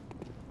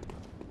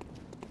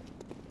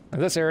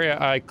 This area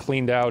I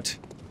cleaned out,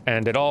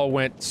 and it all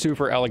went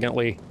super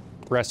elegantly.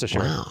 Rest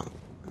assured. Wow.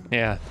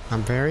 Yeah.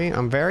 I'm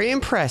very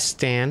impressed,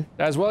 Dan.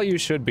 As well you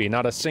should be.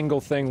 Not a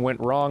single thing went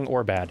wrong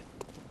or bad.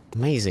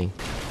 Amazing.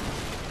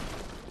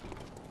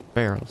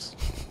 Barrels.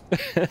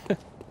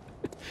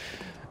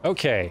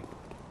 Okay.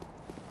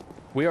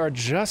 We are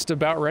just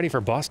about ready for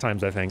boss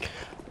times, I think.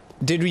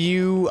 Did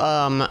you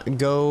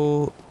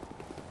go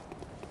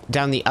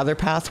down the other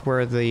path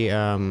where the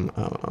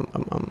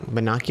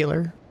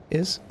binocular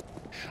is?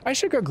 I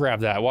should go grab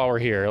that while we're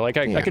here. Like,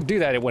 I could do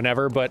that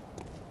whenever, but,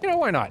 you know,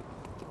 why not?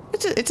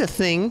 It's a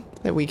thing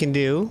that we can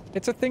do.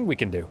 It's a thing we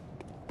can do.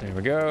 There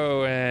we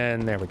go,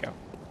 and there we go.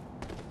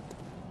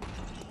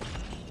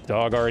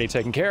 Dog already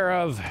taken care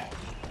of.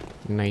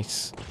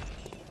 Nice.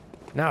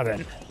 Now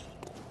then.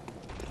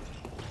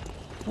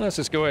 Let's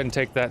just go ahead and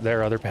take that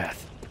there other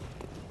path.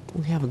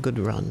 We have a good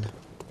run.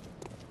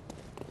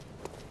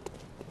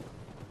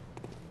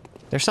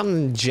 There's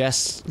something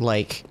just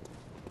like...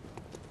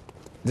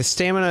 The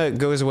stamina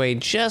goes away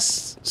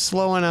just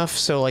slow enough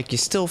so like you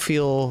still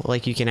feel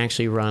like you can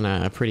actually run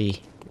a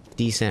pretty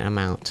decent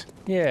amount.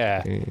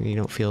 Yeah. You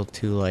don't feel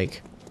too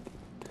like...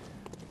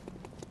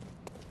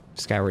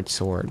 Skyward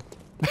Sword.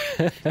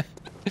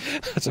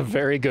 That's a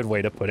very good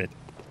way to put it.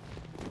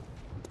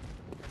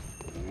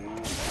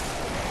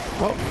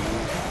 Well,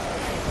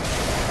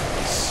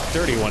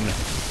 Sturdy one.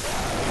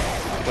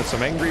 With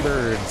some angry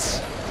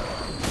birds.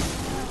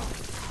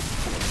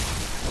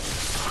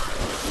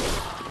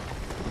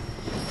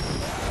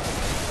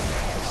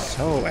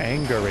 So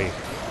angry.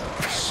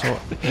 so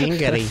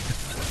angry.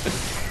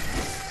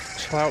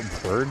 Chill out,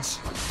 birds.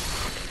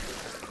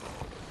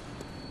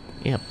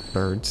 Yep.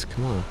 Birds,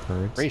 come on,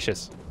 birds.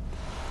 Gracious.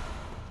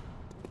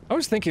 I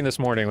was thinking this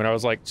morning when I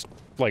was like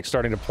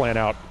starting to plan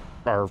out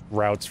our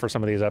routes for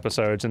some of these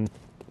episodes, and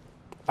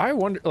I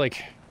wonder if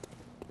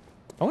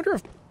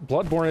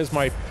Bloodborne is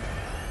my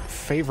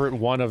favorite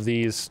one of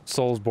these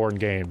Soulsborne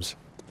games.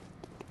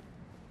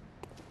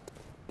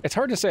 It's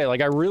hard to say.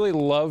 Like, I really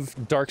love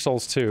Dark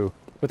Souls 2,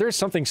 but there's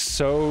something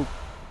so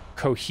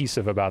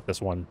cohesive about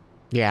this one.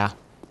 Yeah.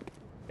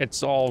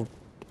 It's all,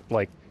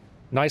 like,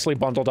 nicely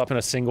bundled up in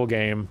a single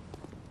game.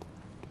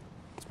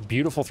 It's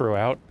beautiful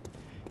throughout.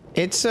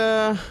 It's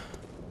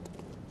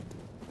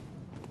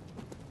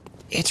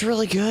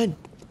really good.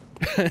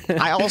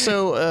 I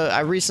also,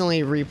 I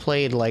recently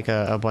replayed, like,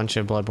 a bunch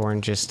of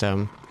Bloodborne, just,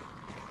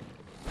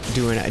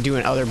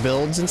 doing other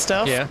builds and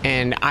stuff. Yeah.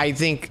 And I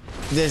think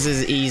this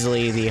is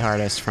easily the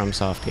hardest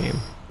FromSoft game.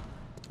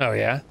 Oh,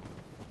 yeah?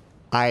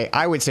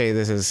 I would say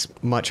this is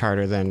much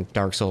harder than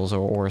Dark Souls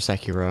or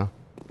Sekiro.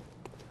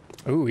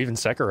 Ooh, even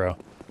Sekiro.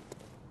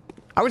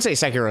 I would say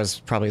Sekiro is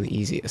probably the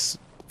easiest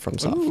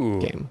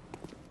FromSoft game.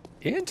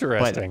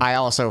 Interesting. But I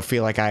also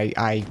feel like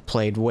I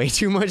played way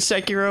too much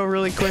Sekiro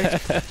really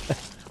quick.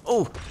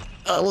 Oh,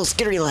 a little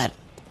skittery lad.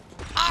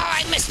 Oh,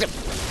 I missed him.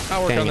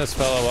 I'll work on this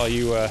fellow while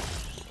you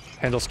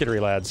handle skittery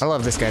lads. I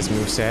love this guy's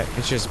moveset.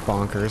 It's just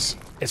bonkers.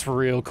 It's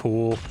real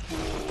cool.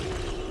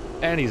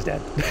 And he's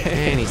dead.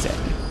 And he's dead.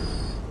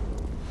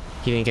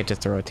 He didn't get to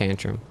throw a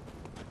tantrum.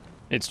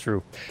 It's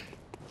true.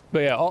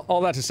 But yeah,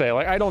 all that to say,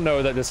 like, I don't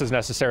know that this is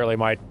necessarily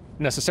my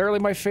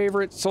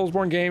favorite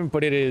Soulsborne game,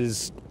 but it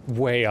is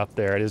way up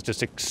there. It is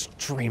just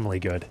extremely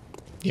good.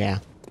 Yeah.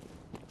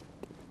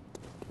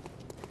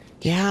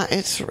 Yeah,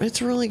 it's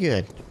really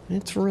good.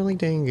 It's really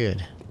dang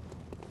good.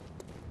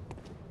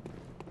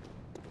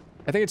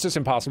 I think it's just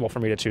impossible for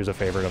me to choose a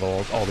favorite of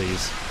all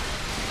these.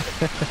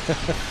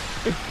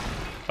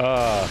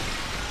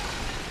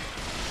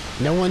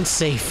 No one's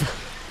safe.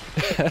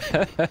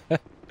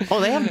 Oh,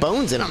 they have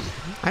bones in them.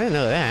 I didn't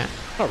know that.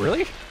 Oh,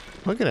 really?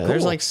 Look at it. Cool.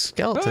 There's like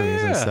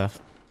skeletons and stuff.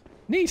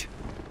 Neat.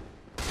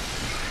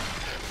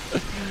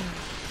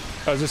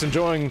 I was just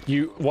enjoying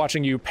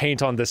watching you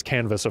paint on this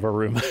canvas of a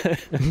room.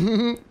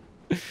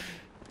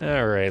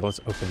 All right, let's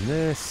open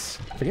this.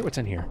 I forget what's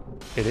in here.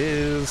 It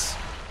is...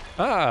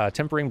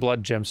 Tempering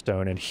Blood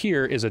Gemstone. And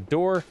here is a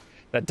door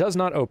that does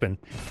not open.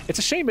 It's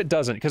a shame it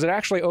doesn't, because it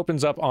actually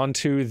opens up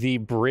onto the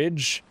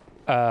bridge.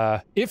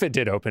 If it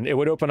did open, it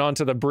would open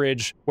onto the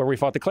bridge where we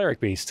fought the Cleric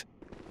Beast.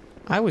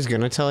 I was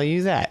gonna tell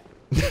you that.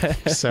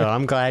 So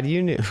I'm glad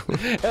you knew.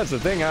 That's the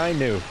thing I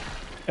knew.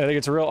 I think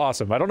it's real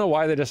awesome. I don't know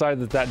why they decided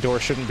that that door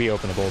shouldn't be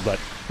openable, but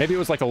maybe it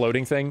was like a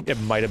loading thing. It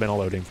might have been a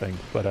loading thing,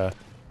 but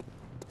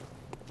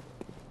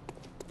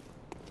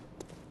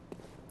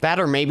That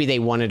or maybe they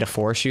wanted to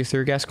force you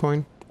through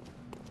Gascoigne.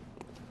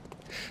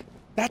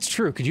 That's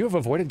true. Could you have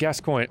avoided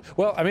Gascoigne?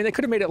 Well, I mean, they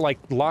could have made it, like,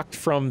 locked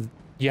from...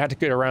 You had to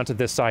get around to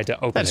this side to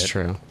open it. That's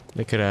true.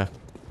 They could have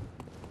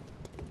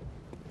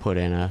put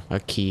in a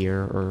key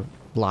or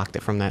locked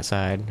it from that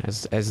side.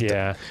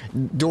 Yeah.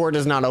 Door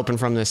does not open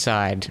from this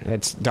side.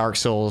 It's Dark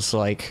Souls,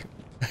 like,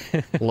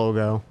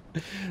 logo.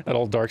 That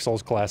old Dark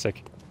Souls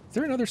classic. Is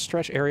there another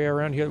stretch area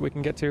around here that we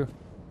can get to?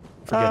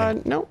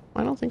 No,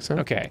 I don't think so.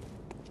 Okay.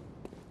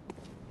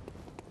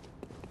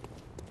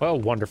 Well,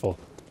 wonderful.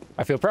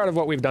 I feel proud of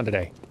what we've done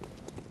today.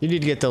 You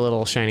did get the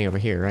little shiny over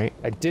here, right?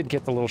 I did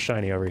get the little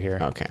shiny over here.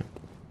 Okay.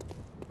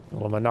 A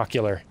little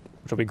monocular,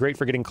 which will be great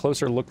for getting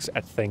closer looks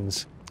at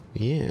things.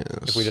 Yes.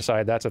 If we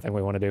decide that's a thing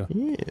we want to do.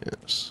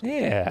 Yes.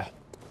 Yeah.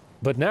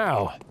 But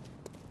now, I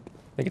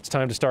think it's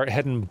time to start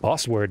heading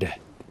bossward.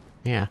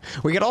 Yeah.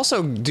 We could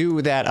also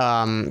do that,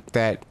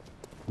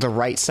 the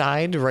right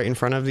side, right in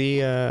front of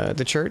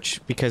the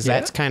church, because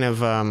that's kind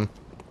of,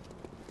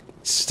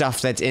 stuff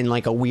that's in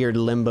like a weird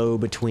limbo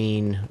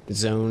between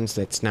zones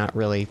that's not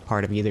really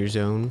part of either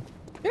zone.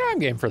 Yeah, I'm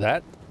game for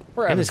that.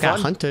 We're having And it's fun.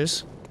 got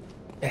hunters.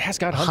 It has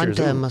got hunters.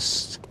 Hunter Ooh.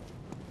 must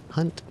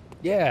hunt.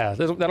 Yeah,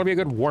 that'll be a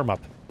good warm-up.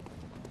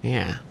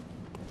 Yeah.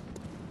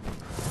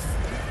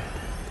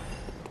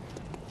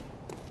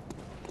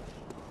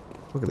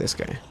 Look at this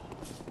guy.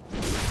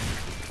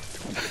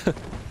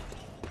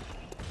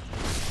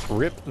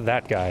 Rip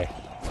that guy.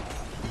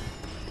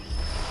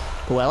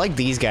 Well, I like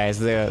these guys.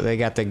 They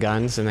got the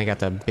guns and they got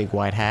the big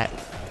white hat.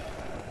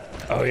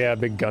 Oh yeah,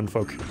 big gun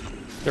folk.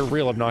 They're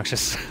real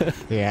obnoxious.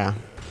 Yeah.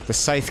 The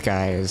scythe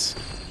guy is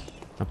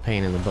a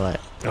pain in the butt.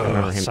 Oh,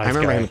 I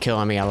remember him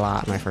killing me a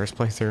lot in my first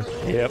playthrough.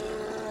 Yep.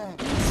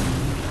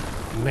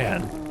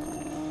 Man.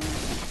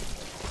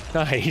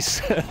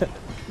 Nice.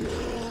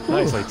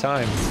 Nicely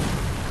timed.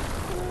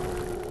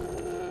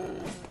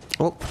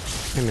 Oh,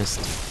 I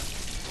missed.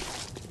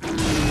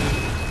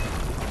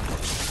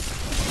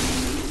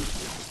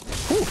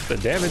 Whew, the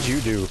damage you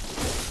do.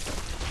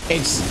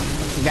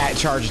 That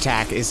charge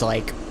attack is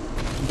like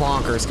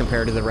bonkers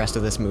compared to the rest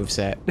of this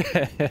moveset.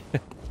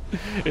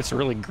 It's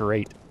really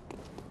great.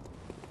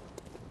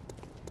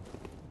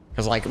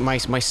 Because like my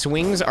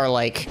swings are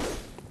like,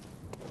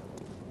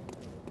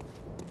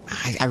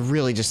 I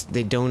really just,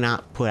 they do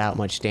not put out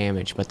much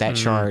damage, but that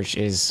charge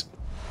is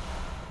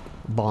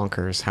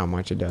bonkers how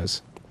much it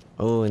does.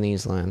 Oh, in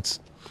these lands.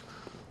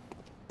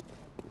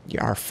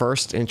 Our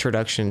first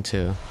introduction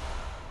to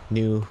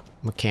new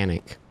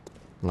mechanic,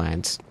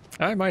 lads.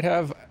 I might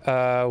have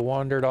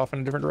wandered off in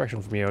a different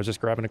direction from you. I was just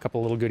grabbing a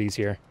couple little goodies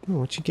here. Oh,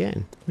 what you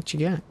getting? What you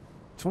got?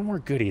 There's one more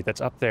goodie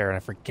that's up there, and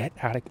I forget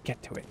how to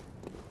get to it.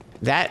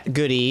 That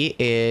goodie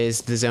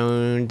is the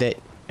zone that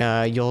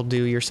you'll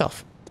do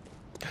yourself.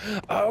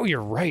 Oh,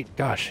 you're right.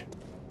 Gosh.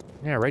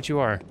 Yeah, right you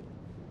are.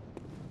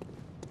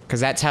 Because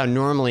that's how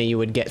normally you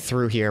would get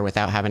through here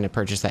without having to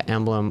purchase that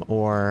emblem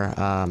or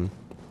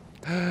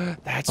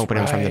That's open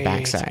them from the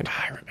backside.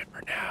 I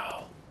remember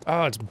now.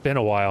 Oh, it's been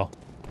a while.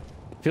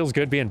 Feels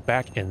good being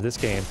back in this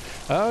game.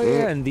 Oh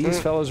yeah, and these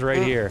fellows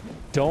right here.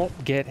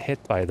 Don't get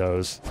hit by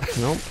those.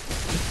 Nope.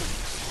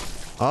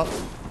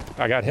 Oh.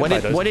 I got hit by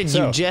those. What did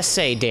you just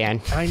say,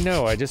 Dan? I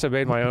know, I just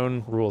obeyed my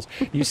own rules.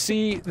 You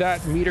see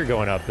that meter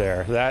going up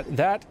there,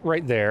 that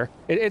right there,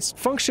 it's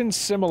functions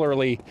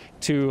similarly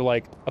to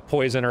like a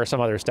poison or some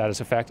other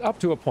status effect up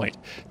to a point.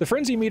 The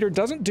frenzy meter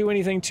doesn't do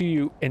anything to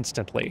you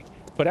instantly,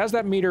 but as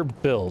that meter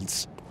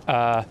builds,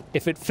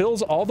 if it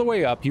fills all the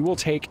way up, you will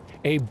take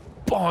a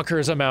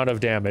bonkers amount of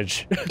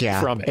damage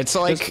from it. It's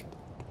like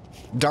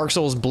Dark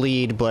Souls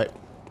bleed, but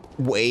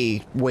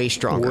way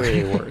stronger.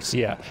 Way worse,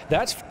 yeah.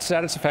 That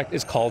status effect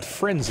is called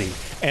Frenzy,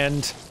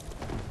 and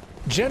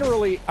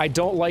generally I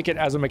don't like it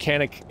as a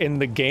mechanic in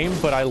the game,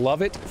 but I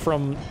love it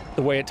from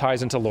the way it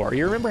ties into lore.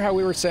 You remember how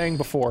we were saying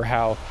before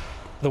how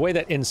the way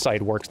that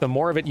Insight works, the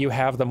more of it you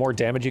have, the more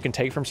damage you can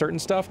take from certain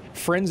stuff.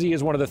 Frenzy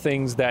is one of the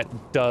things that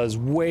does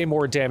way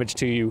more damage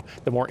to you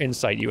the more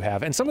insight you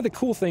have. And some of the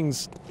cool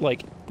things,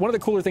 like, one of the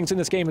cooler things in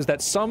this game is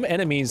that some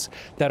enemies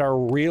that are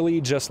really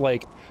just,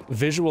 like,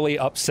 visually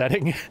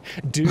upsetting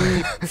do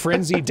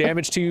frenzy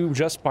damage to you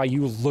just by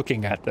you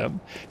looking at them.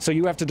 So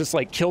you have to just,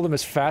 like, kill them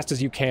as fast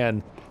as you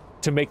can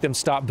to make them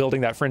stop building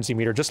that frenzy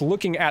meter. Just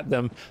looking at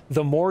them,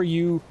 the more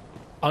you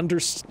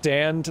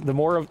understand, the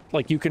more of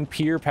like you can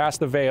peer past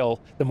the veil,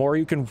 the more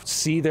you can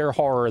see their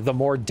horror, the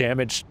more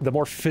damage, the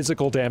more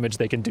physical damage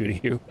they can do to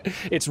you.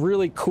 It's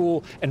really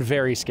cool and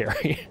very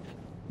scary.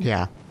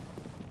 Yeah.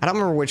 I don't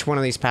remember which one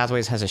of these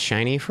pathways has a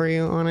shiny for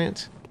you on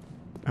it.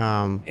 But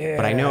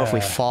I know if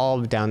we fall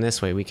down this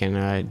way, we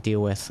can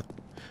deal with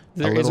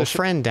a little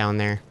friend down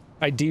there.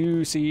 I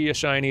do see a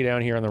shiny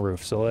down here on the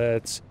roof, so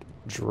let's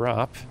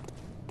drop.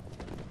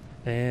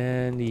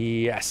 And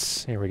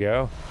yes, here we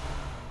go.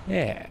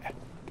 Yeah.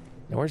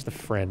 Now, where's the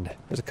friend?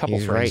 There's a couple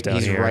friends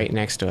down here. He's right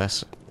next to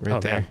us. Right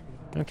there.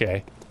 Man.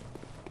 Okay.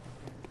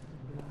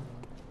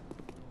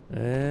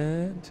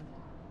 And...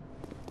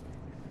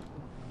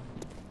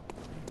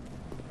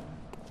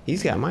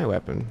 he's got my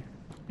weapon.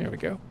 There we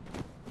go.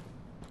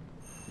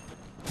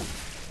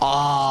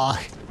 Ah!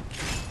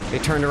 They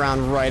turned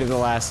around right at the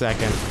last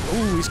second.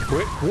 Ooh, he's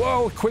quick.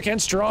 Whoa, quick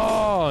and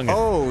strong!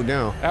 Oh,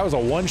 no. That was a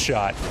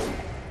one-shot.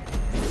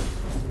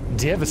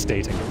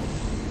 Devastating.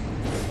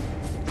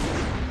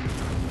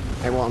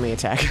 They won't let me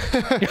attack.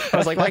 I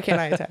was like, why can't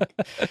I attack?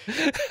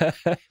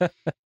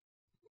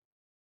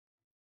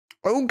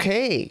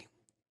 Okay.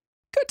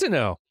 Good to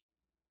know.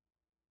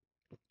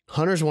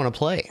 Hunters want to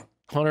play.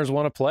 Hunters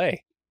want to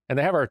play. And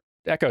they have our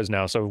echoes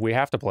now, so we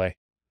have to play.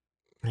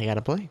 They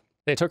gotta play.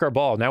 They took our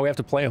ball. Now we have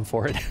to play them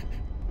for it.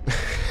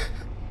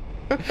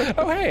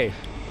 Oh, hey.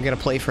 We gotta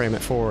PlayFrame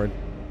it forward.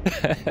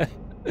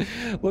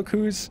 Look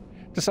who's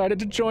decided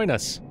to join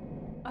us.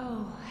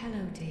 Oh,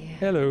 hello, dear.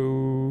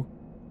 Hello.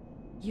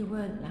 You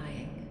weren't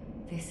lying.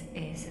 This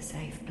is a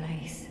safe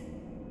place.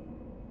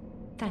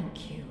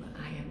 Thank you.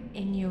 I am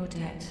in your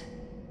debt.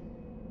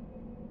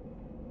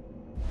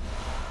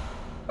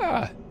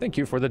 Ah, thank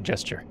you for the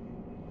gesture.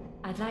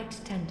 I'd like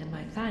to tender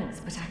my thanks,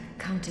 but I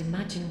can't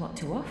imagine what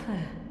to offer.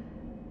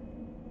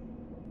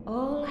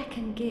 All I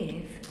can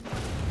give...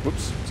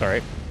 Whoops,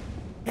 sorry.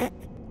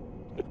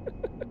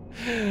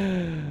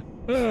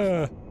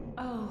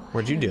 Oh,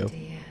 what'd you do?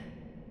 Dear.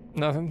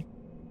 Nothing.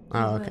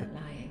 Oh, okay. You weren't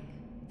lying.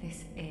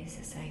 This is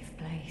a safe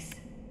place.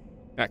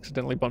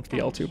 Accidentally bumped the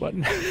L2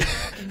 button.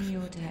 In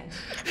your debt.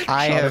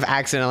 I have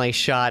accidentally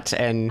shot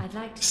and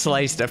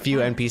sliced a few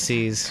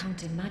NPCs.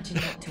 Can't imagine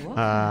what to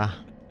offer.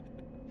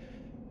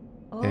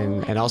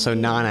 And also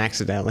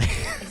non-accidentally.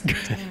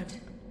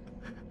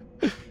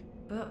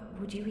 But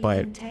would you But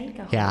even take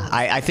a yeah,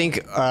 I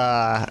think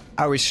I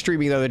was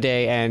streaming the other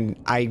day and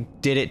I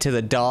did it to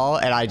the doll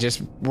and I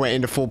just went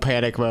into full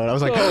panic mode. I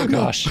was like, oh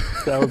gosh,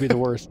 that would be the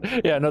worst.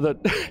 Yeah, no,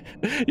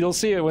 that you'll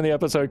see it when the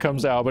episode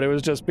comes out, but it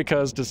was just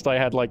because I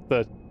had like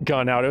the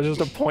gun out. It was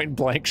just a point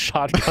blank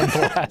shotgun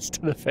blast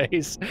to the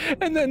face,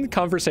 and then the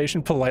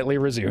conversation politely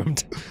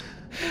resumed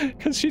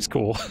because she's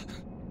cool.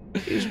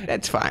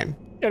 That's fine.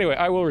 Anyway,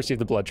 I will receive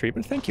the blood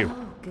treatment. Thank you.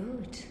 Oh,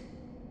 good.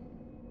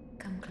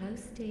 Come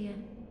close, dear.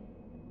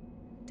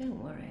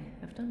 Don't worry,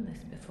 I've done this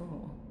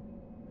before.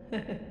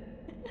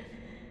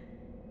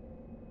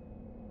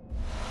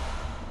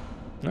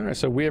 Alright,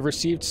 so we have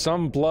received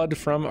some blood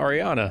from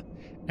Ariana,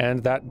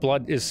 and that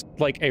blood is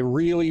like a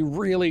really,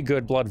 really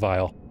good blood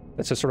vial.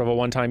 That's just sort of a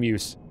one-time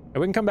use. And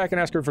we can come back and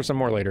ask her for some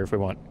more later if we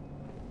want.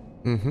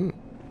 Mm-hmm.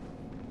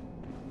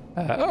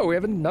 Oh, we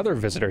have another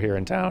visitor here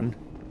in town.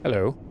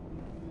 Hello.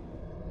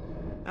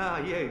 Ah,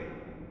 you.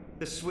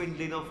 The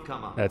swindling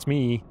off-comer. That's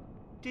me.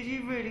 Did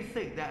you really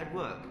think that'd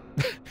work?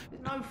 There's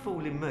no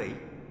fooling me.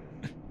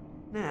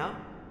 Now,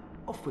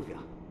 off with you.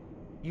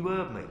 You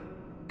heard me.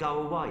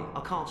 Go away.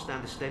 I can't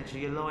stand the stench of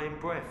your lying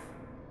breath.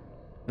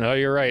 No,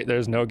 you're right.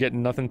 There's no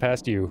getting nothing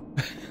past you.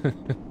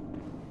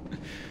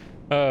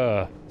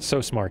 So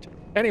smart.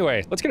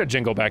 Anyway, let's get a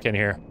jingle back in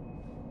here.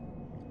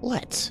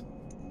 Let's.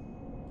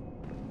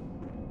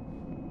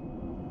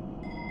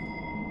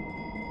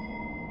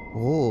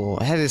 Oh,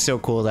 that is so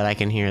cool that I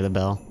can hear the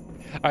bell.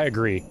 I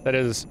agree. That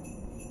is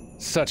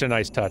such a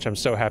nice touch. I'm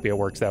so happy it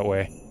works that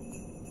way.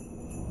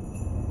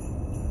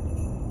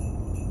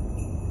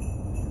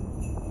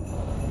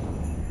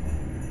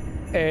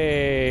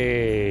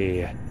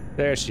 Hey,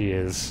 there she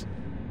is.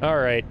 All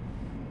right,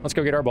 let's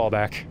go get our ball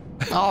back.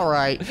 All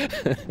right.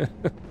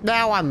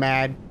 Now I'm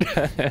mad.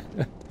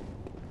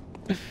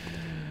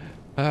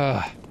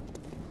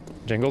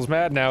 Jingle's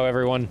mad now,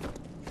 everyone.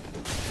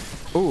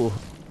 Ooh.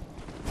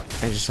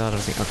 I just thought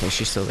of a okay,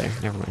 she's still there.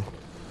 Never mind.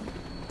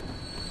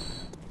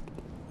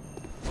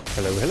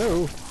 Hello,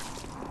 hello.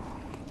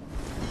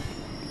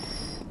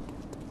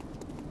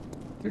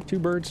 There are two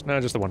birds? No,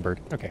 just the one bird.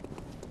 Okay.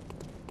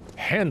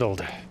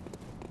 Handled.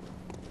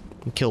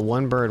 You kill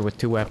one bird with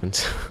 2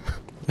 weapons.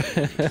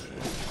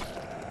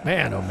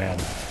 Man, oh man.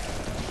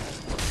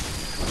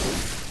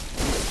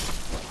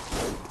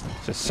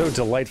 It's just so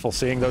delightful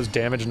seeing those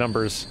damage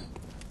numbers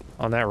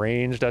on that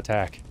ranged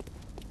attack.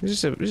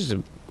 This is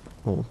a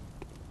oh.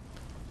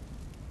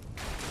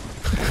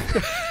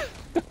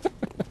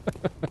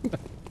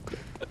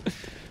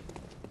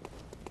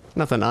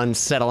 Nothing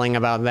unsettling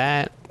about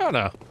that. Oh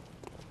no.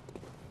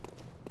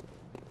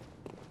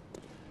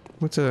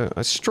 What's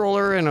a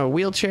stroller and a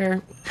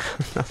wheelchair?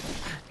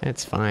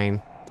 That's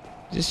fine.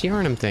 Just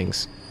yarn him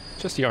things.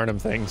 Just yarn him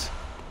things.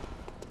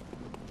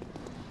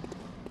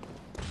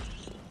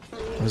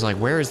 I was like,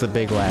 where is the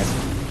big lad?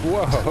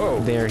 Whoa!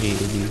 There he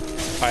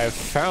is. I have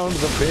found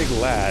the big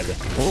lad.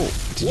 Oh,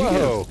 did you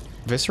get a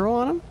visceral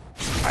on him?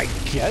 I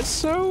guess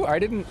so? I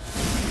didn't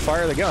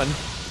fire the gun.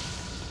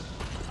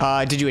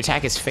 Did you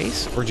attack his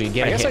face? Or did you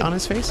get a hit on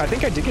his face? I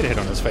think I did get a hit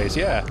on his face,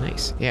 yeah.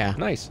 Nice, yeah.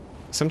 Nice.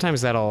 Sometimes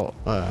that'll,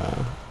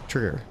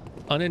 trigger.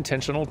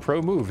 Unintentional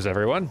pro moves,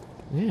 everyone.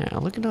 Yeah,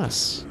 look at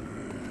us.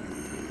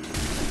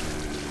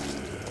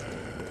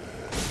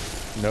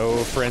 No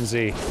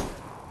frenzy.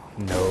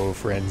 No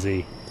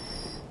frenzy.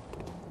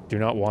 Do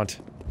not want.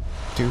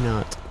 Do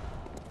not.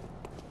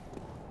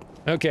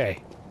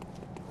 Okay.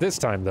 This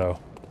time, though.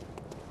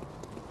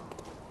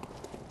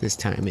 This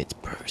time it's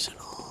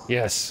personal.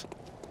 Yes.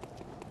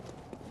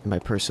 And by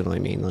personal, I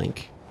mean,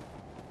 like,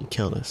 you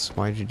killed us.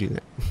 Why did you do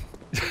that?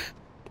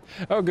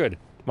 Oh, good.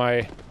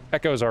 My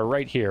echoes are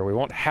right here. We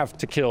won't have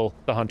to kill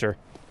the hunter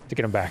to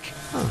get him back.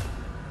 Huh.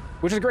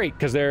 Which is great,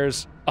 because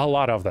there's a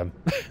lot of them.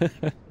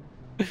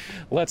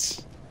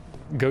 Let's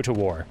go to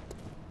war.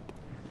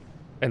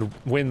 And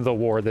win the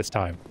war this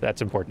time.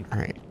 That's important.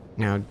 Alright.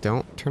 Now,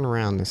 don't turn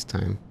around this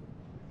time.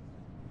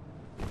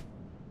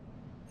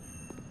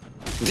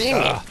 Dang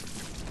it!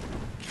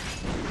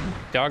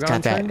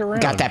 Doggone turned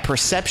around. Got that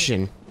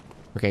perception.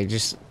 Okay,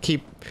 just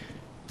keep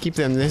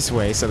them this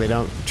way so they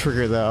don't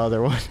trigger the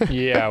other one.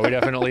 Yeah, we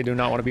definitely do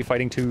not want to be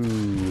fighting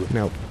two.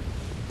 Nope.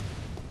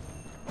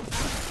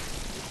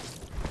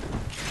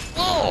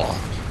 Oh!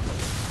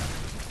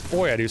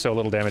 Boy, I do so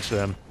little damage to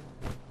them.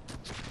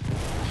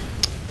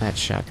 That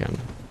shotgun.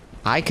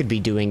 I could be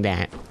doing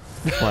that,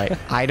 but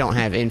I don't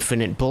have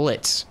infinite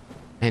bullets,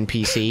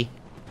 NPC.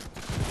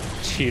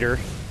 Cheater.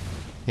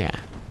 Yeah,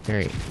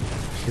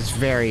 it's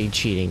very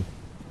cheating.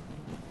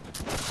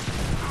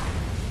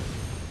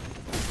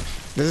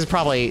 This is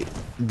probably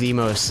the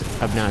most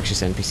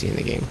obnoxious NPC in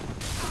the game.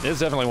 This is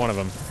definitely one of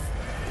them.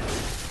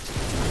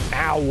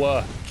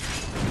 Ow!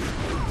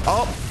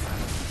 Oh!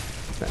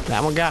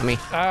 That one got me.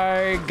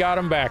 I got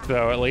him back,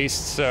 though, at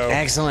least, so...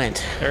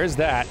 Excellent. There's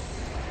that.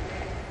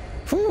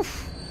 Whew.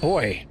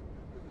 Boy.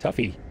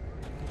 Toughy.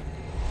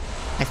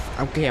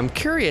 Okay, I'm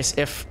curious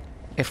if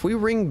we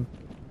ring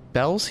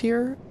bells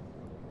here,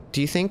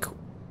 do you think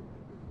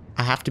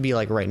I have to be,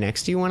 like, right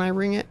next to you when I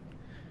ring it?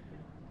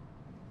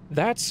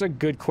 That's a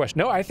good question.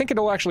 No, I think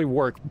it'll actually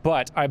work,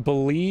 but I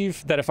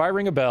believe that if I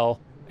ring a bell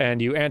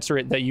and you answer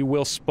it, that you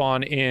will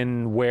spawn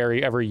in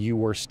wherever you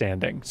were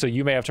standing. So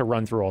you may have to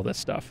run through all this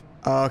stuff.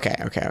 Okay.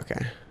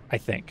 I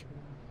think.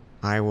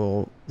 I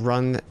will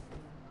run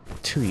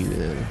to you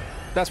then.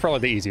 That's probably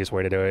the easiest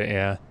way to do it,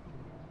 yeah.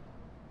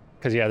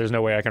 Because, yeah, there's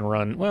no way I can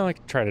run. Well, I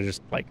could try to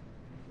just, like,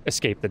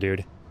 escape the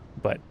dude,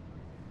 but...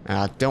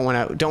 don't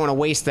want to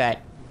waste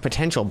that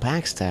potential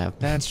backstab.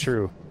 That's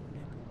true.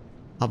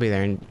 I'll be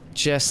there in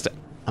just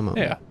a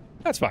moment. Yeah,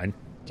 that's fine.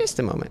 Just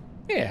a moment.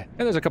 Yeah, and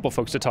there's a couple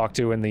folks to talk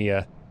to in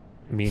the,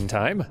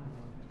 meantime.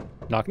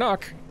 Knock,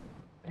 knock.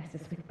 Bless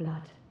us with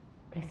blood.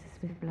 Bless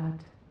us with blood.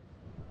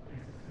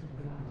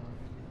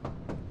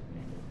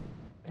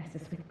 Bless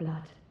us with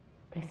blood.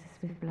 Bless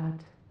us with blood.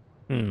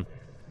 We'll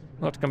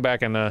have to come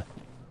back and,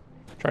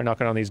 try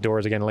knocking on these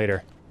doors again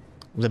later.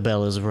 The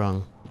bell is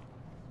rung.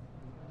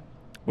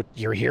 What,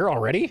 you're here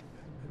already?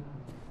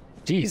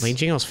 Jeez. Lady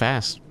Jingle's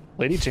fast.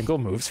 Lady Jingle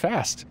moves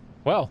fast.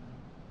 Well,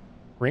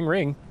 ring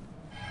ring.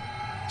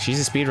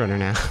 She's a speedrunner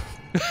now.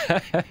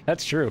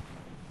 That's true.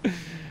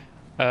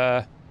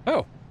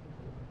 Oh.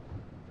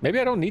 Maybe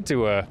I don't need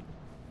to,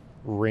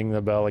 ring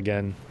the bell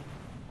again.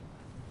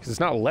 Because it's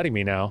not letting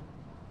me now.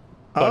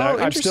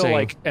 But I'm still,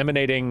 like,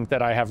 emanating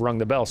that I have rung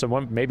the bell. So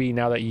maybe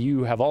now that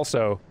you have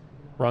also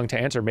rung to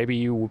answer, maybe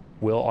you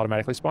will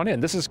automatically spawn in.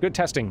 This is good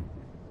testing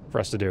for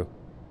us to do.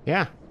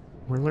 Yeah,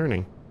 we're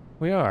learning.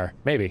 We are.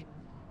 Maybe.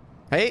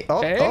 Hey,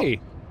 Hey!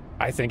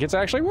 I think it's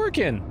actually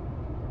working.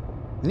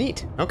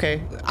 Neat.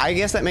 Okay. I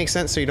guess that makes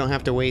sense so you don't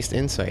have to waste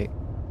insight.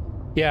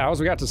 Yeah, I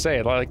was about to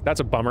say, like, that's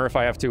a bummer if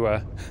I have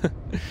to,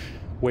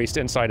 waste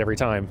insight every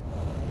time.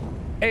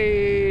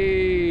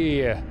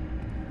 Hey!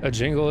 A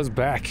jingle is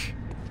back.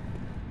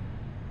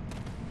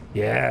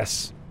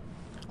 Yes.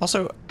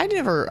 Also, I've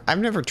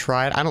never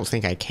tried. I don't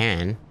think I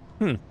can.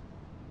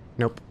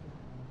 Nope.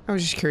 I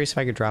was just curious if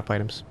I could drop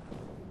items.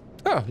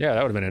 Oh, yeah,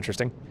 that would have been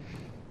interesting.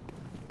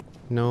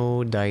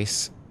 No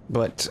dice,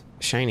 but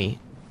shiny.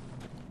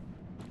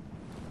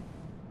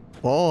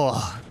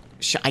 Oh,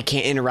 I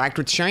can't interact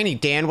with shiny,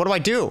 Dan. What do I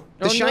do?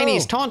 The shiny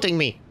is taunting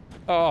me.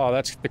 Oh,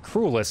 that's the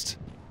cruelest.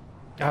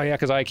 Oh, yeah,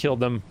 because I killed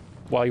them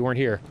while you weren't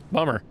here.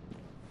 Bummer.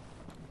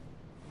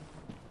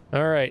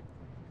 All right.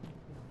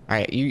 All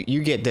right,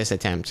 you get this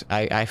attempt.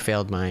 I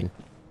failed mine.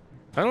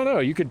 I don't know.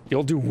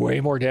 You'll do way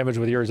more damage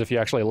with yours if you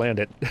actually land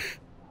it.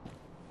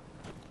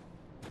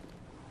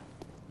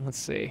 Let's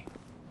see.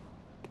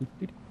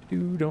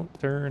 Don't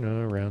turn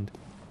around.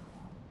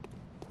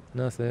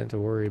 Nothing to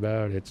worry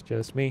about. It's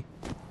just me.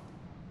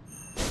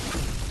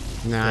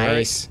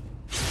 Nice.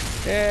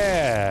 Right.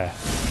 Yeah.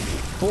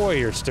 Boy,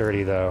 you're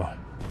sturdy though.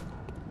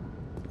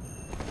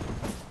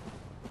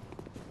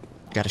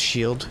 Got a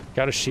shield.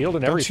 Got a shield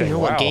and Don't everything. you know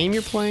Wow. what game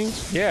you're playing?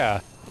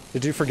 Yeah.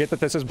 Did you forget that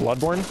this is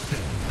Bloodborne?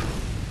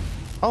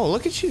 Oh,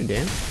 look at you,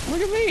 Dan.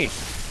 Look at me.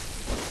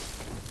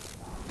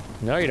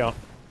 No, you don't.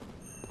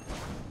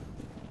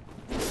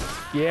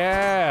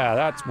 Yeah,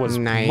 that was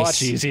Nice.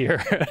 much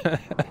easier.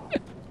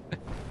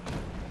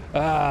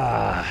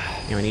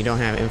 Ah. You know, when you don't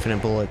have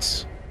infinite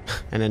bullets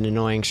and an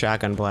annoying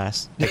shotgun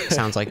blast, it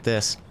sounds like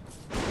this.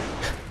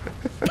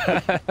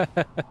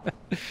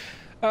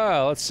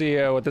 Let's see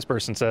what this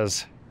person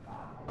says.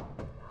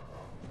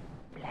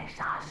 Bless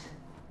us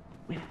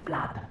with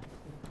blood.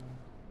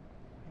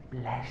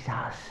 Bless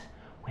us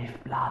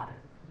with blood.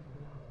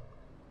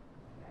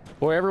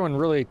 Boy, everyone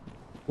really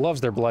loves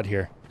their blood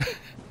here.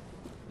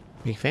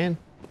 Big fan.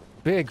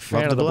 Big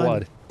fan Love of the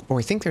blood. Oh,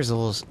 I think there's a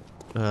little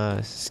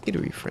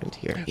skittery friend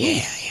here.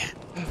 Yeah.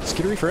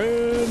 Skittery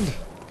friend.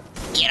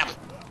 Get him.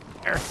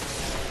 There.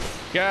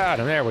 Got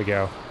him. There we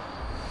go.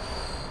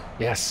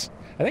 Yes.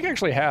 I think I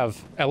actually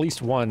have at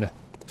least one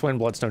twin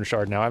bloodstone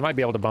shard now. I might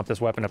be able to bump this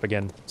weapon up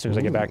again as soon as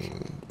I get back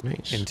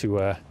Nice. into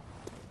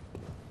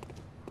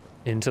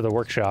the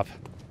workshop.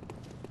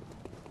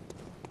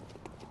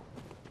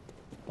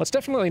 Let's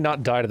definitely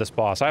not die to this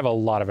boss. I have a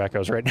lot of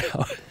echoes right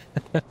now.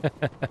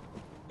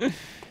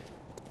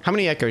 How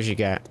many echoes you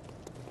got?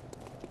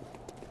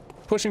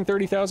 Pushing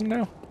 30,000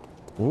 now.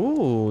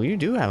 Ooh, you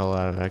do have a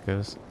lot of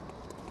echoes.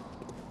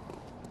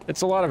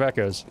 It's a lot of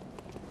echoes.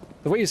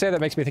 The way you say that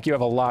makes me think you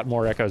have a lot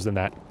more echoes than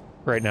that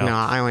right now. No,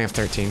 I only have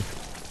 13.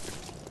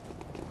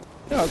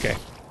 Oh, okay.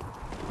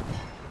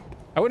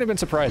 I wouldn't have been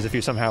surprised if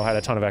you somehow had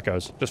a ton of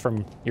echoes, just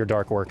from your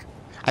dark work.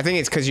 I think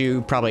it's because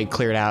you probably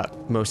cleared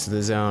out most of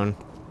the zone.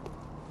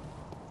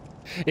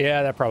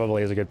 Yeah, that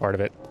probably is a good part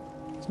of it.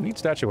 Some neat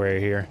statuary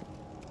here.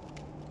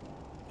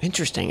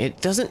 Interesting.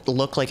 It doesn't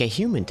look like a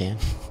human, Dan.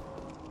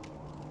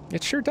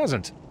 It sure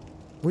doesn't.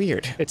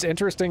 Weird. It's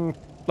interesting.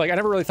 Like, I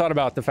never really thought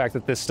about the fact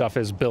that this stuff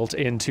is built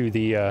into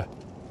the,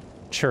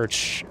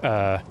 church,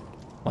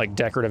 like,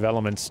 decorative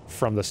elements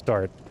from the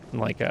start.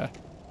 Like, I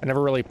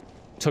never really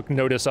took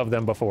notice of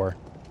them before.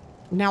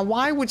 Now,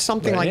 why would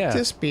something like yeah.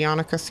 this be on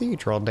a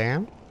cathedral,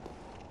 Dan?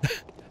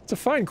 It's a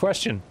fine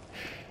question.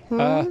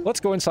 Let's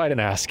go inside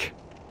and ask.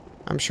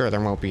 I'm sure there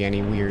won't be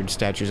any weird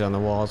statues on the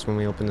walls when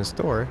we open this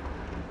door.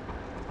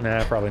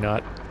 Nah, probably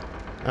not.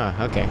 Oh,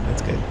 okay.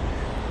 That's good.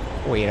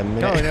 Wait a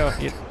minute. No, no.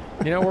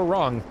 You know, we're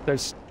wrong.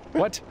 There's...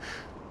 What?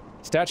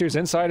 Statues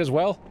inside as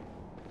well?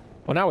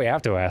 Well, now we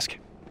have to ask.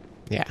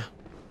 Yeah.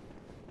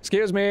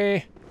 Excuse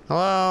me.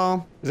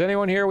 Hello? Is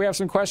anyone here? We have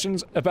some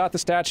questions about the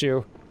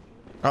statue.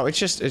 Oh, it's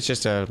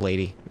just a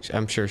lady.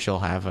 I'm sure she'll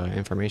have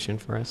information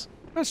for us.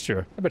 That's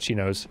true. I bet she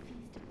knows.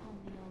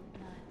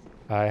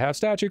 I have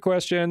statue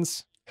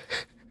questions.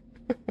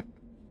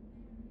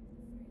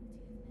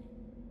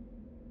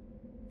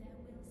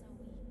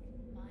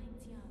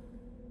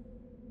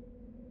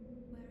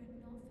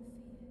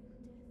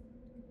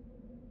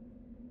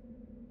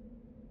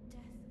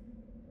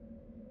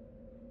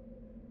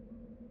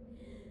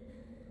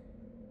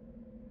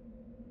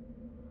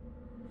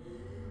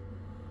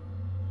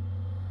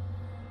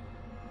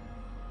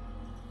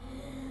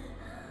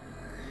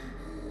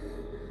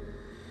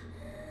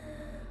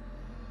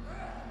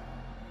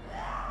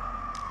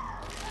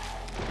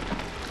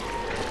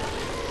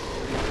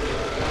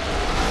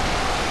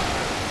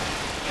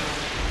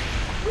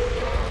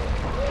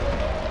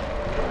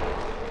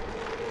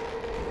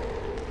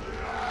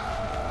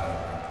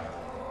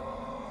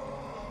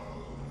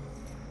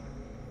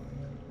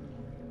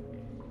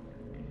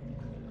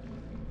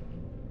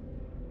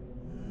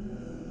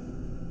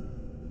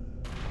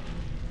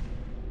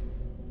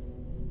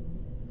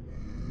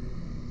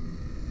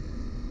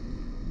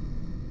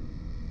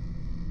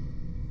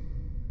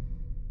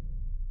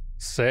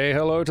 Say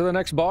hello to the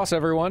next boss,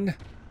 everyone.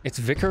 It's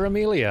Vicar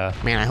Amelia.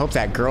 Man, I hope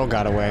that girl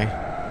got away.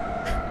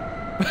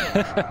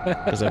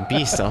 There's a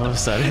beast all of a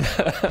sudden.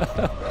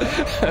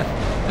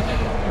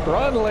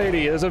 Run,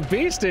 lady, there's a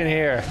beast in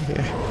here.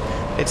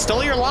 It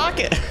stole your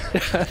locket.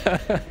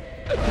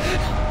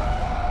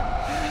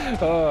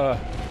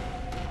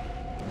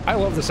 I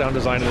love the sound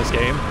design of this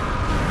game.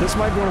 This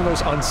might be one of the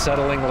most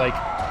unsettling, like,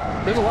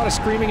 there's a lot of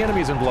screaming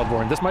enemies in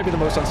Bloodborne. This might be the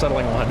most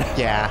unsettling one.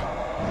 Yeah.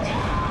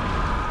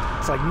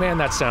 It's like, man,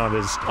 that sound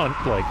is,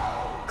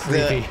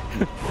 creepy.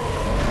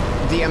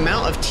 The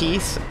amount of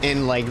teeth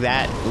in, like,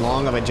 that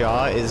long of a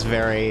jaw is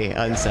very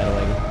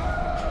unsettling.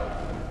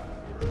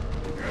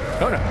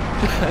 Oh, no.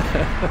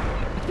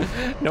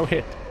 No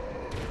hit.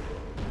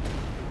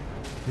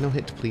 No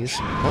hit, please.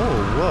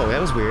 Oh, whoa,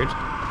 that was weird.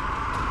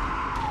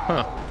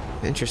 Huh.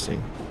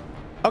 Interesting.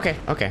 Okay,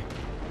 okay.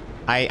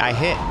 I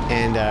hit,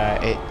 and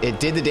it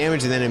did the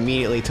damage and then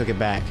immediately took it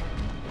back.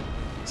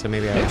 So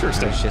maybe I was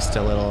just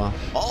a little...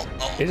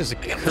 It just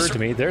occurred to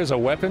me, there's a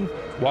weapon.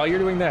 While you're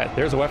doing that,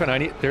 there's a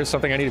weapon there's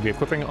something I need to be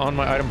equipping on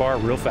my item bar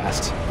real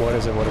fast. What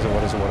is it? What is it?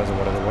 What is it? What is it?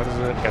 What is it? What is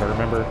it? Gotta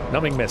remember.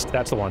 Numbing Mist,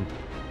 that's the one.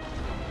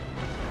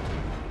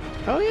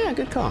 Oh yeah,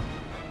 good call.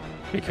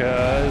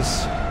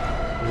 Because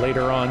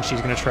later on,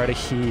 she's gonna try to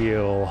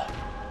heal.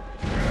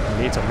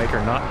 I need to make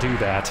her not do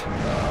that.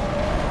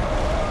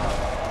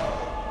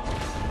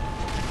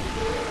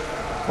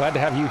 Glad to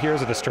have you here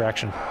as a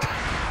distraction.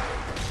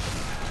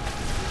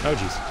 Oh,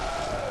 jeez.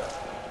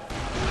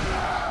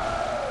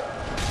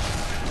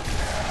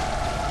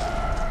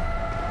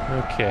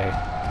 Okay.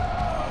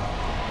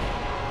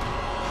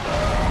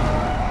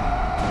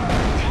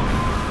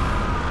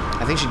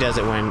 I think she does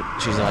it when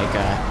she's like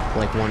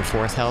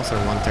 1/4 health or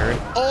 1/3.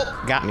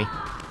 Oh, got me.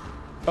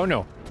 Oh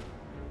no.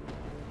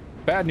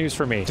 Bad news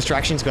for me.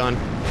 Distraction's gone.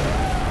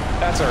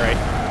 That's alright.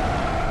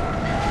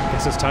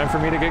 Guess it's time for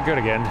me to get good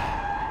again.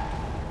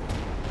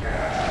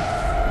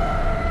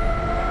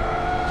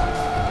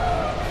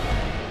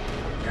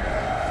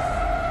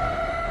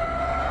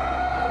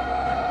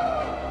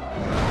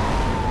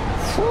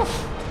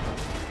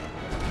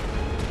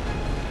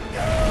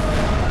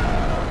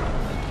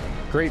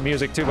 Great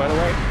music too, by the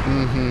way.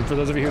 Mm-hmm. For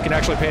those of you who can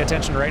actually pay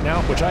attention right now,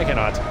 which I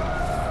cannot.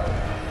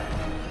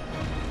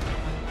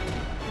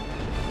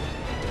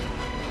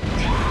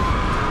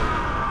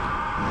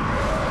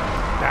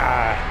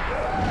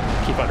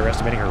 Keep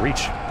underestimating her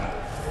reach.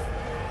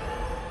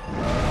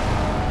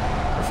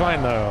 We're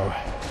fine though.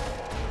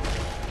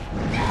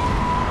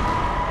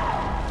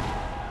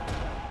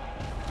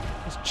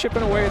 Just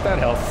chipping away at that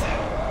health.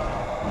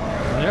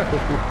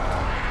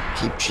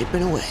 Keep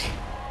chipping away.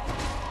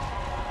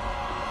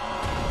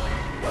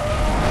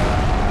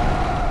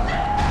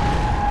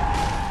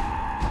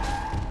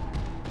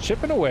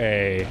 Chipping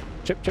away.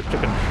 Chip, chip,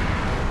 chipping.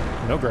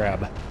 No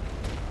grab.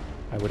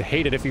 I would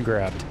hate it if you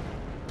grabbed.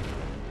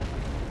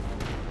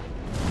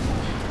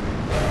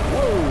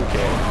 Whoa,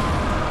 okay.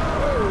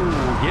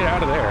 Whoa, get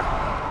out of there.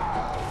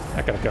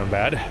 That could have gone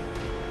bad.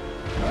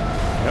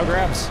 No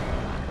grabs.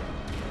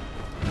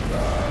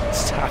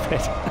 Stop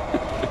it.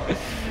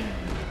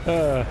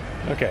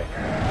 Okay.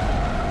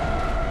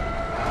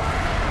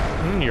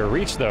 Your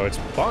reach, though, it's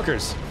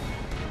bonkers.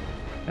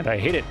 And I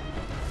hate it.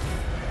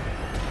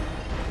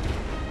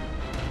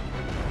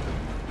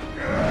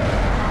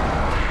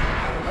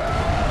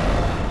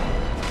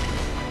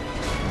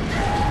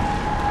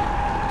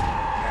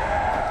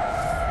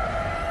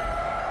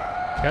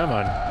 Come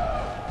on.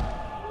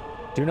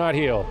 Do not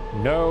heal.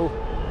 No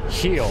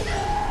heal.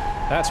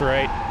 That's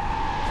right.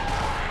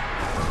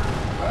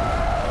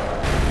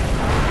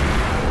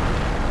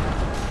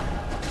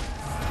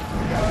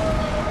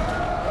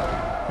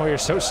 Oh, you're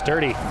so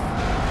sturdy.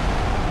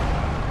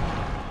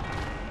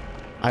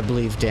 I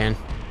believe, Dan.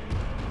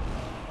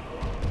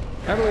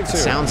 I believe too.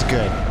 Sounds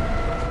good.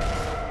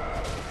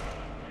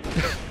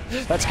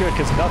 That's good,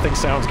 because nothing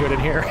sounds good in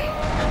here.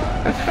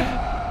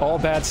 All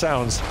bad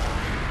sounds.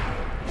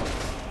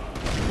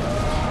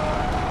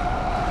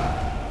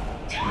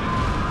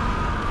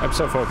 I'm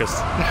so focused.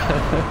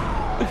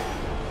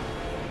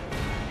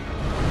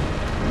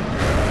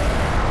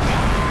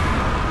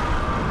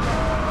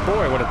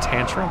 Boy, what a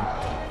tantrum.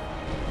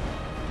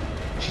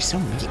 She's so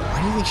mean.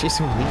 Why do you think she's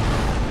so mean?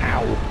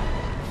 Ow.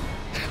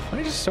 Why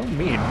are you so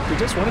mean? We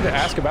just wanted to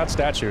ask about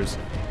statues.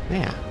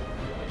 Yeah.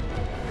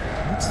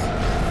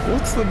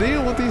 What's the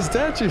deal with these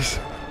statues?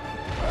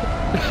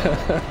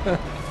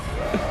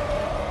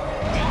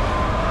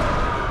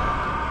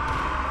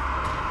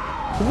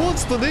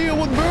 What's the deal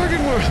with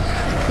Bergenworth?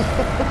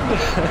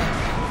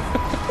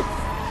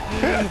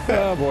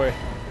 Oh boy.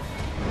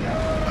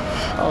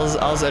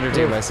 I'll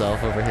entertain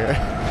myself over here.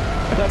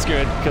 That's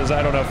good, because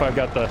I don't know if I've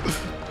got the...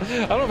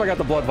 I don't know if I got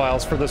the blood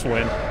vials for this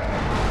win.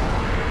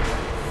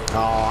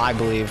 Oh, I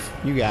believe.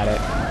 You got it.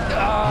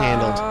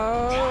 Handled.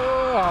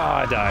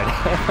 I died.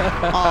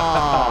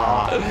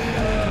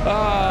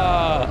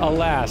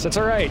 Alas. It's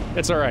alright.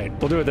 It's alright.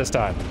 We'll do it this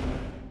time.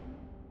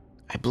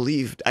 I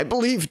believed. I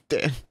believed,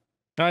 Dan.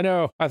 I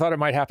know. I thought it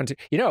might happen to...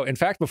 You know, in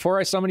fact, before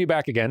I summon you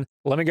back again,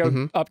 let me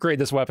go upgrade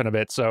this weapon a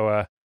bit,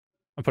 so,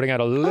 I'm putting out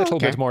a little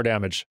bit more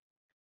damage.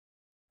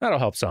 That'll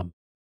help some.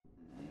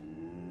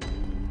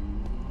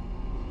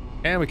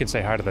 And we can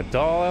say hi to the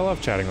doll. I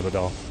love chatting with the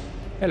doll.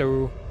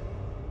 Hello.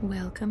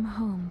 Welcome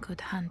home,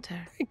 good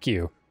hunter. Thank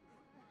you.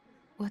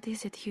 What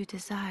is it you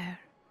desire?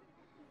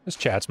 Just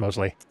chats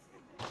mostly.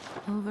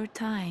 Over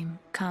time,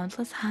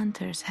 countless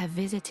hunters have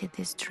visited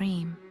this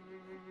dream.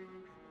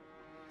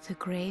 The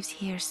graves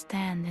here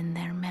stand in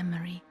their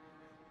memory.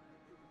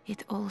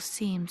 It all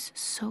seems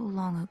so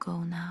long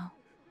ago now.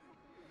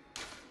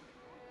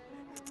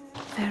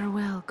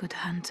 Farewell, good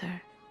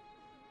hunter.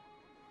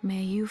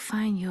 May you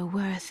find your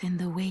worth in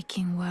the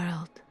waking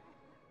world.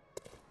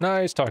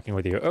 Nice talking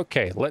with you.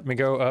 Okay, let me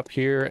go up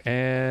here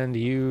and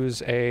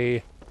use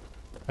a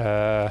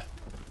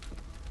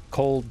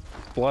cold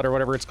blood or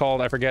whatever it's called.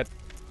 I forget.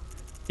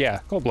 Yeah,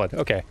 cold blood.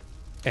 Okay.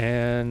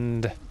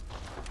 And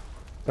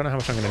don't know how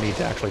much I'm going to need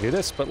to actually do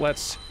this, but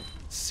let's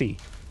see.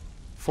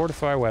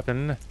 Fortify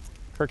weapon.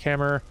 Perk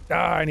hammer.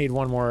 Ah, I need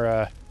one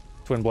more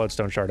twin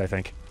bloodstone shard, I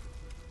think.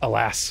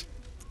 Alas.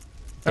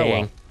 Dang. Oh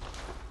well.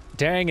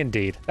 Dang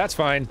indeed. That's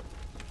fine.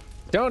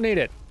 Don't need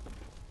it.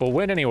 We'll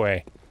win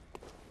anyway.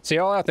 See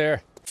y'all out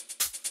there.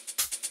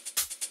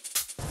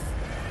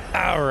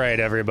 All right,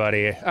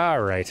 everybody.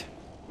 All right.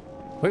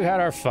 We've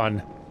had our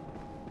fun.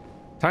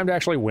 Time to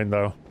actually win,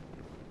 though.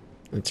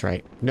 That's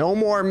right. No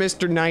more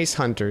Mr. Nice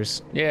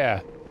Hunters. Yeah.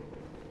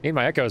 Need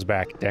my echoes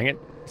back. Dang it.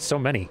 So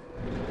many.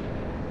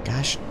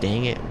 Gosh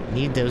dang it.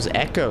 Need those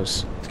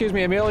echoes. Excuse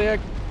me, Amelia.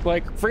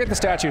 Like, forget the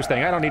statues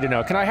thing. I don't need to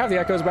know. Can I have the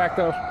echoes back,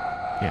 though?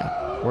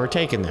 Yeah. We're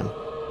taking them.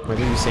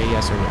 Whether you say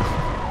yes or no.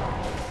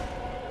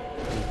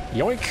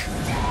 Yoink.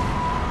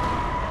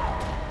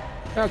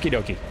 Okie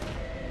dokie.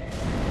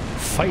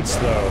 Fights,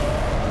 though.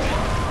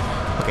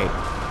 Okay.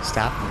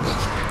 Stop.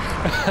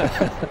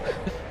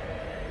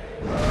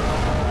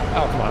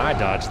 Oh, come on. I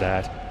dodged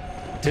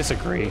that.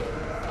 Disagree.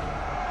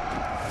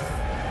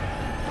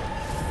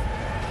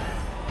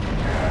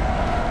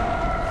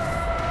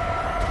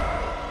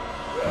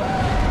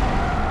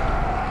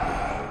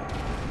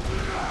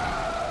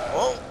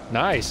 Oh.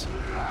 Nice.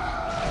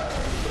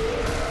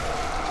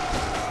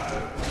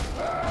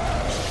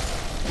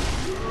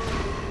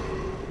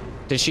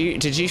 Did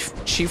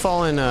she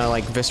fall in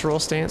like visceral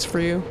stance for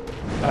you?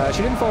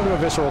 She didn't fall into a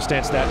visceral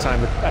stance that time,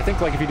 but I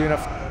think like if you do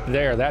enough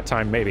there that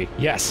time, maybe.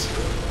 Yes.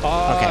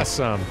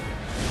 Awesome. Okay.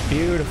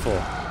 Beautiful.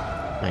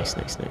 Nice,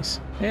 nice, nice.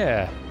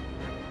 Yeah.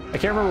 I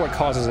can't remember what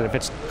causes it. If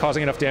it's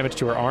causing enough damage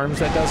to her arms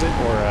that does it,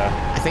 or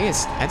I think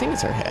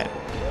it's her head.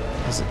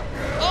 Is it?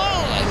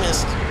 Oh, I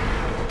missed.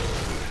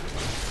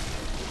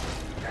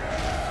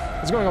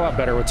 It's going a lot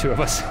better with two of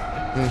us.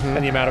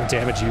 And the amount of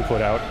damage you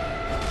put out.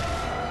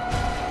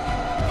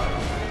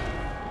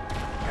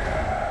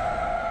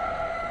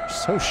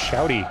 So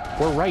shouty.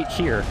 We're right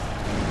here.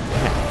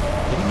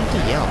 Yeah. You don't have to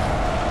yell.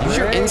 Use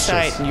your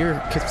insight,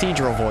 your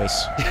cathedral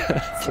voice.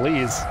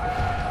 Please.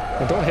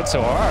 And don't hit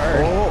so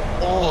hard.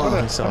 Oh,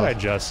 what did I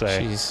just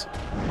say? She's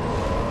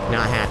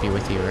not happy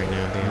with you right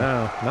now, Dan.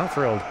 No, not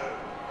thrilled.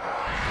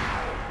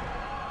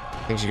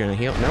 Think she's gonna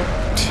heal? Nope.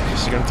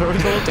 She's gonna throw a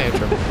little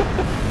tantrum.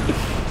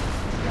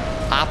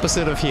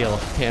 Opposite of heal.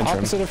 Tantrum.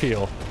 Opposite of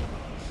heal.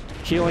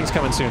 Healing's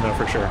coming soon, though,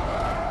 for sure.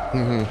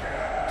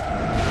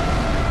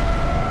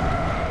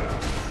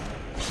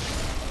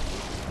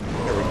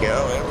 There we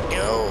go. There we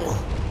go.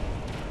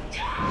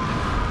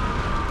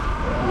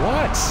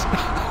 What?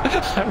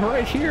 I'm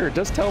right here.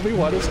 Just tell me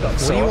what is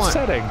so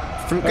upsetting.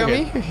 Fruit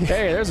gummy? Okay.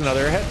 Hey, there's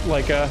another hit,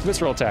 like a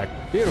visceral attack.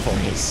 Beautiful.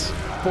 Nice.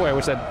 Boy, I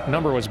wish that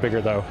number was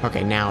bigger, though.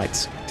 Okay, now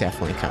it's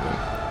definitely coming.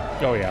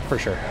 Oh, yeah, for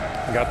sure.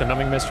 I got the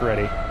numbing mist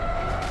ready.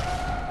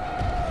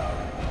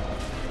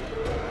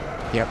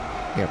 Yep.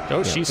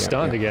 Oh, she's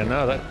stunned again.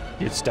 No, that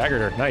you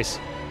staggered her. Nice.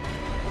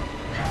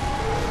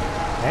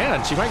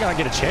 Man, she might not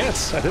get a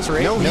chance at this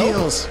rate. No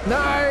heals.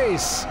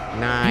 Nice.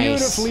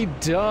 Nice. Beautifully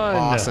done.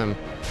 Awesome.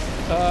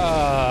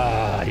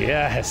 Ah,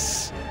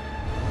 yes.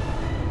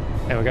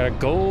 And we got a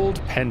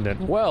gold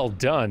pendant. Well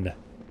done.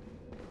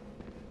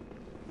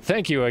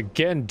 Thank you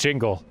again,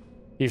 Jingle.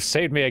 You've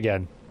saved me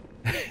again.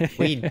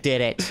 We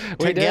did it.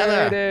 We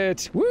Together. did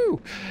it. Woo!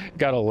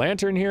 Got a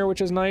lantern here, which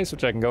is nice,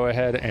 which I can go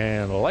ahead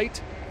and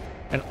light.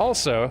 And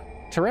also,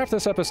 to wrap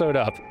this episode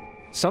up,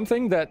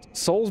 something that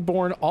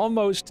Soulsborne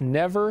almost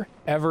never,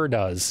 ever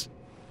does.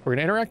 We're going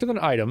to interact with an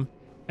item,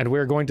 and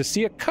we're going to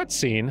see a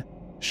cutscene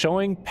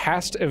showing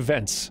past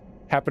events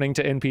happening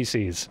to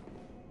NPCs.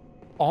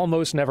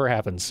 Almost never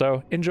happens,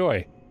 so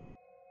enjoy.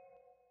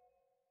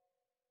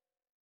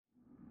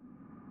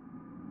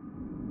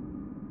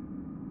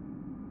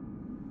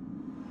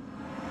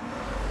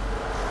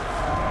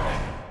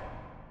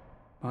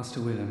 Master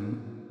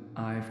Willem,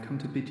 I've come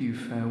to bid you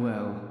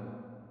farewell.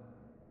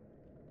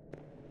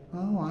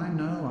 Oh, I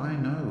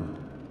know.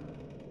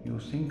 You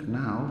think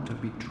now to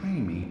betray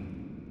me.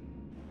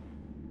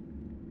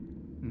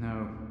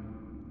 No,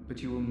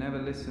 but you will never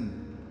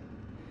listen.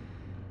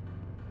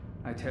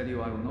 I tell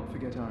you, I will not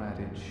forget our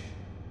adage.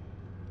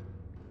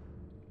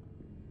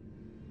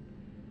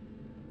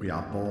 We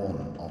are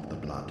born of the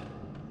blood,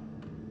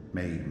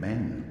 made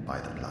men by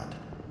the blood.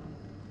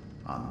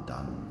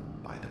 undone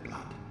by the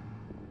blood.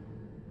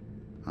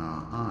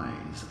 Our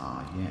eyes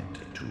are yet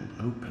to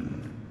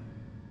open.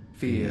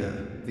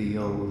 Fear the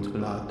old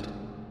blood.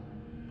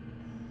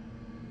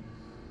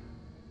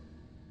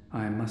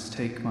 I must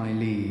take my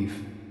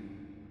leave.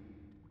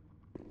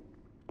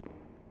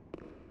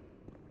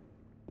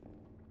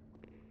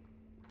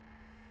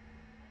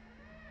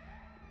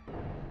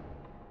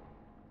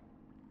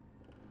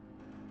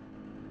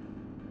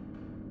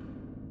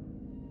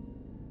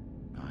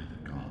 By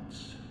the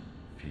gods,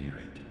 fear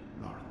it,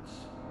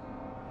 Lawrence.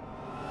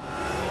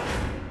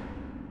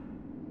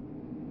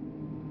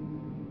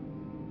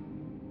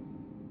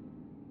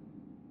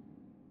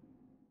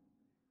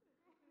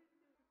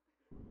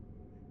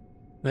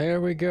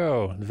 There we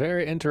go.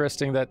 Very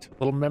interesting, that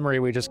little memory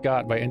we just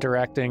got by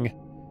interacting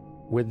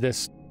with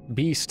this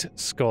beast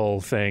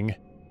skull thing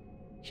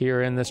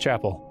here in this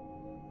chapel.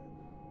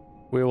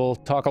 We will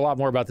talk a lot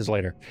more about this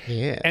later.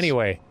 Yes.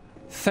 Anyway,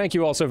 thank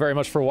you all so very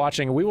much for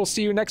watching. We will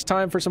see you next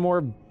time for some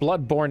more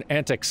Bloodborne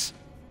antics.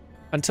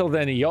 Until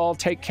then, y'all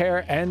take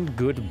care and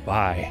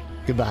goodbye.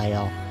 Goodbye,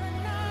 y'all.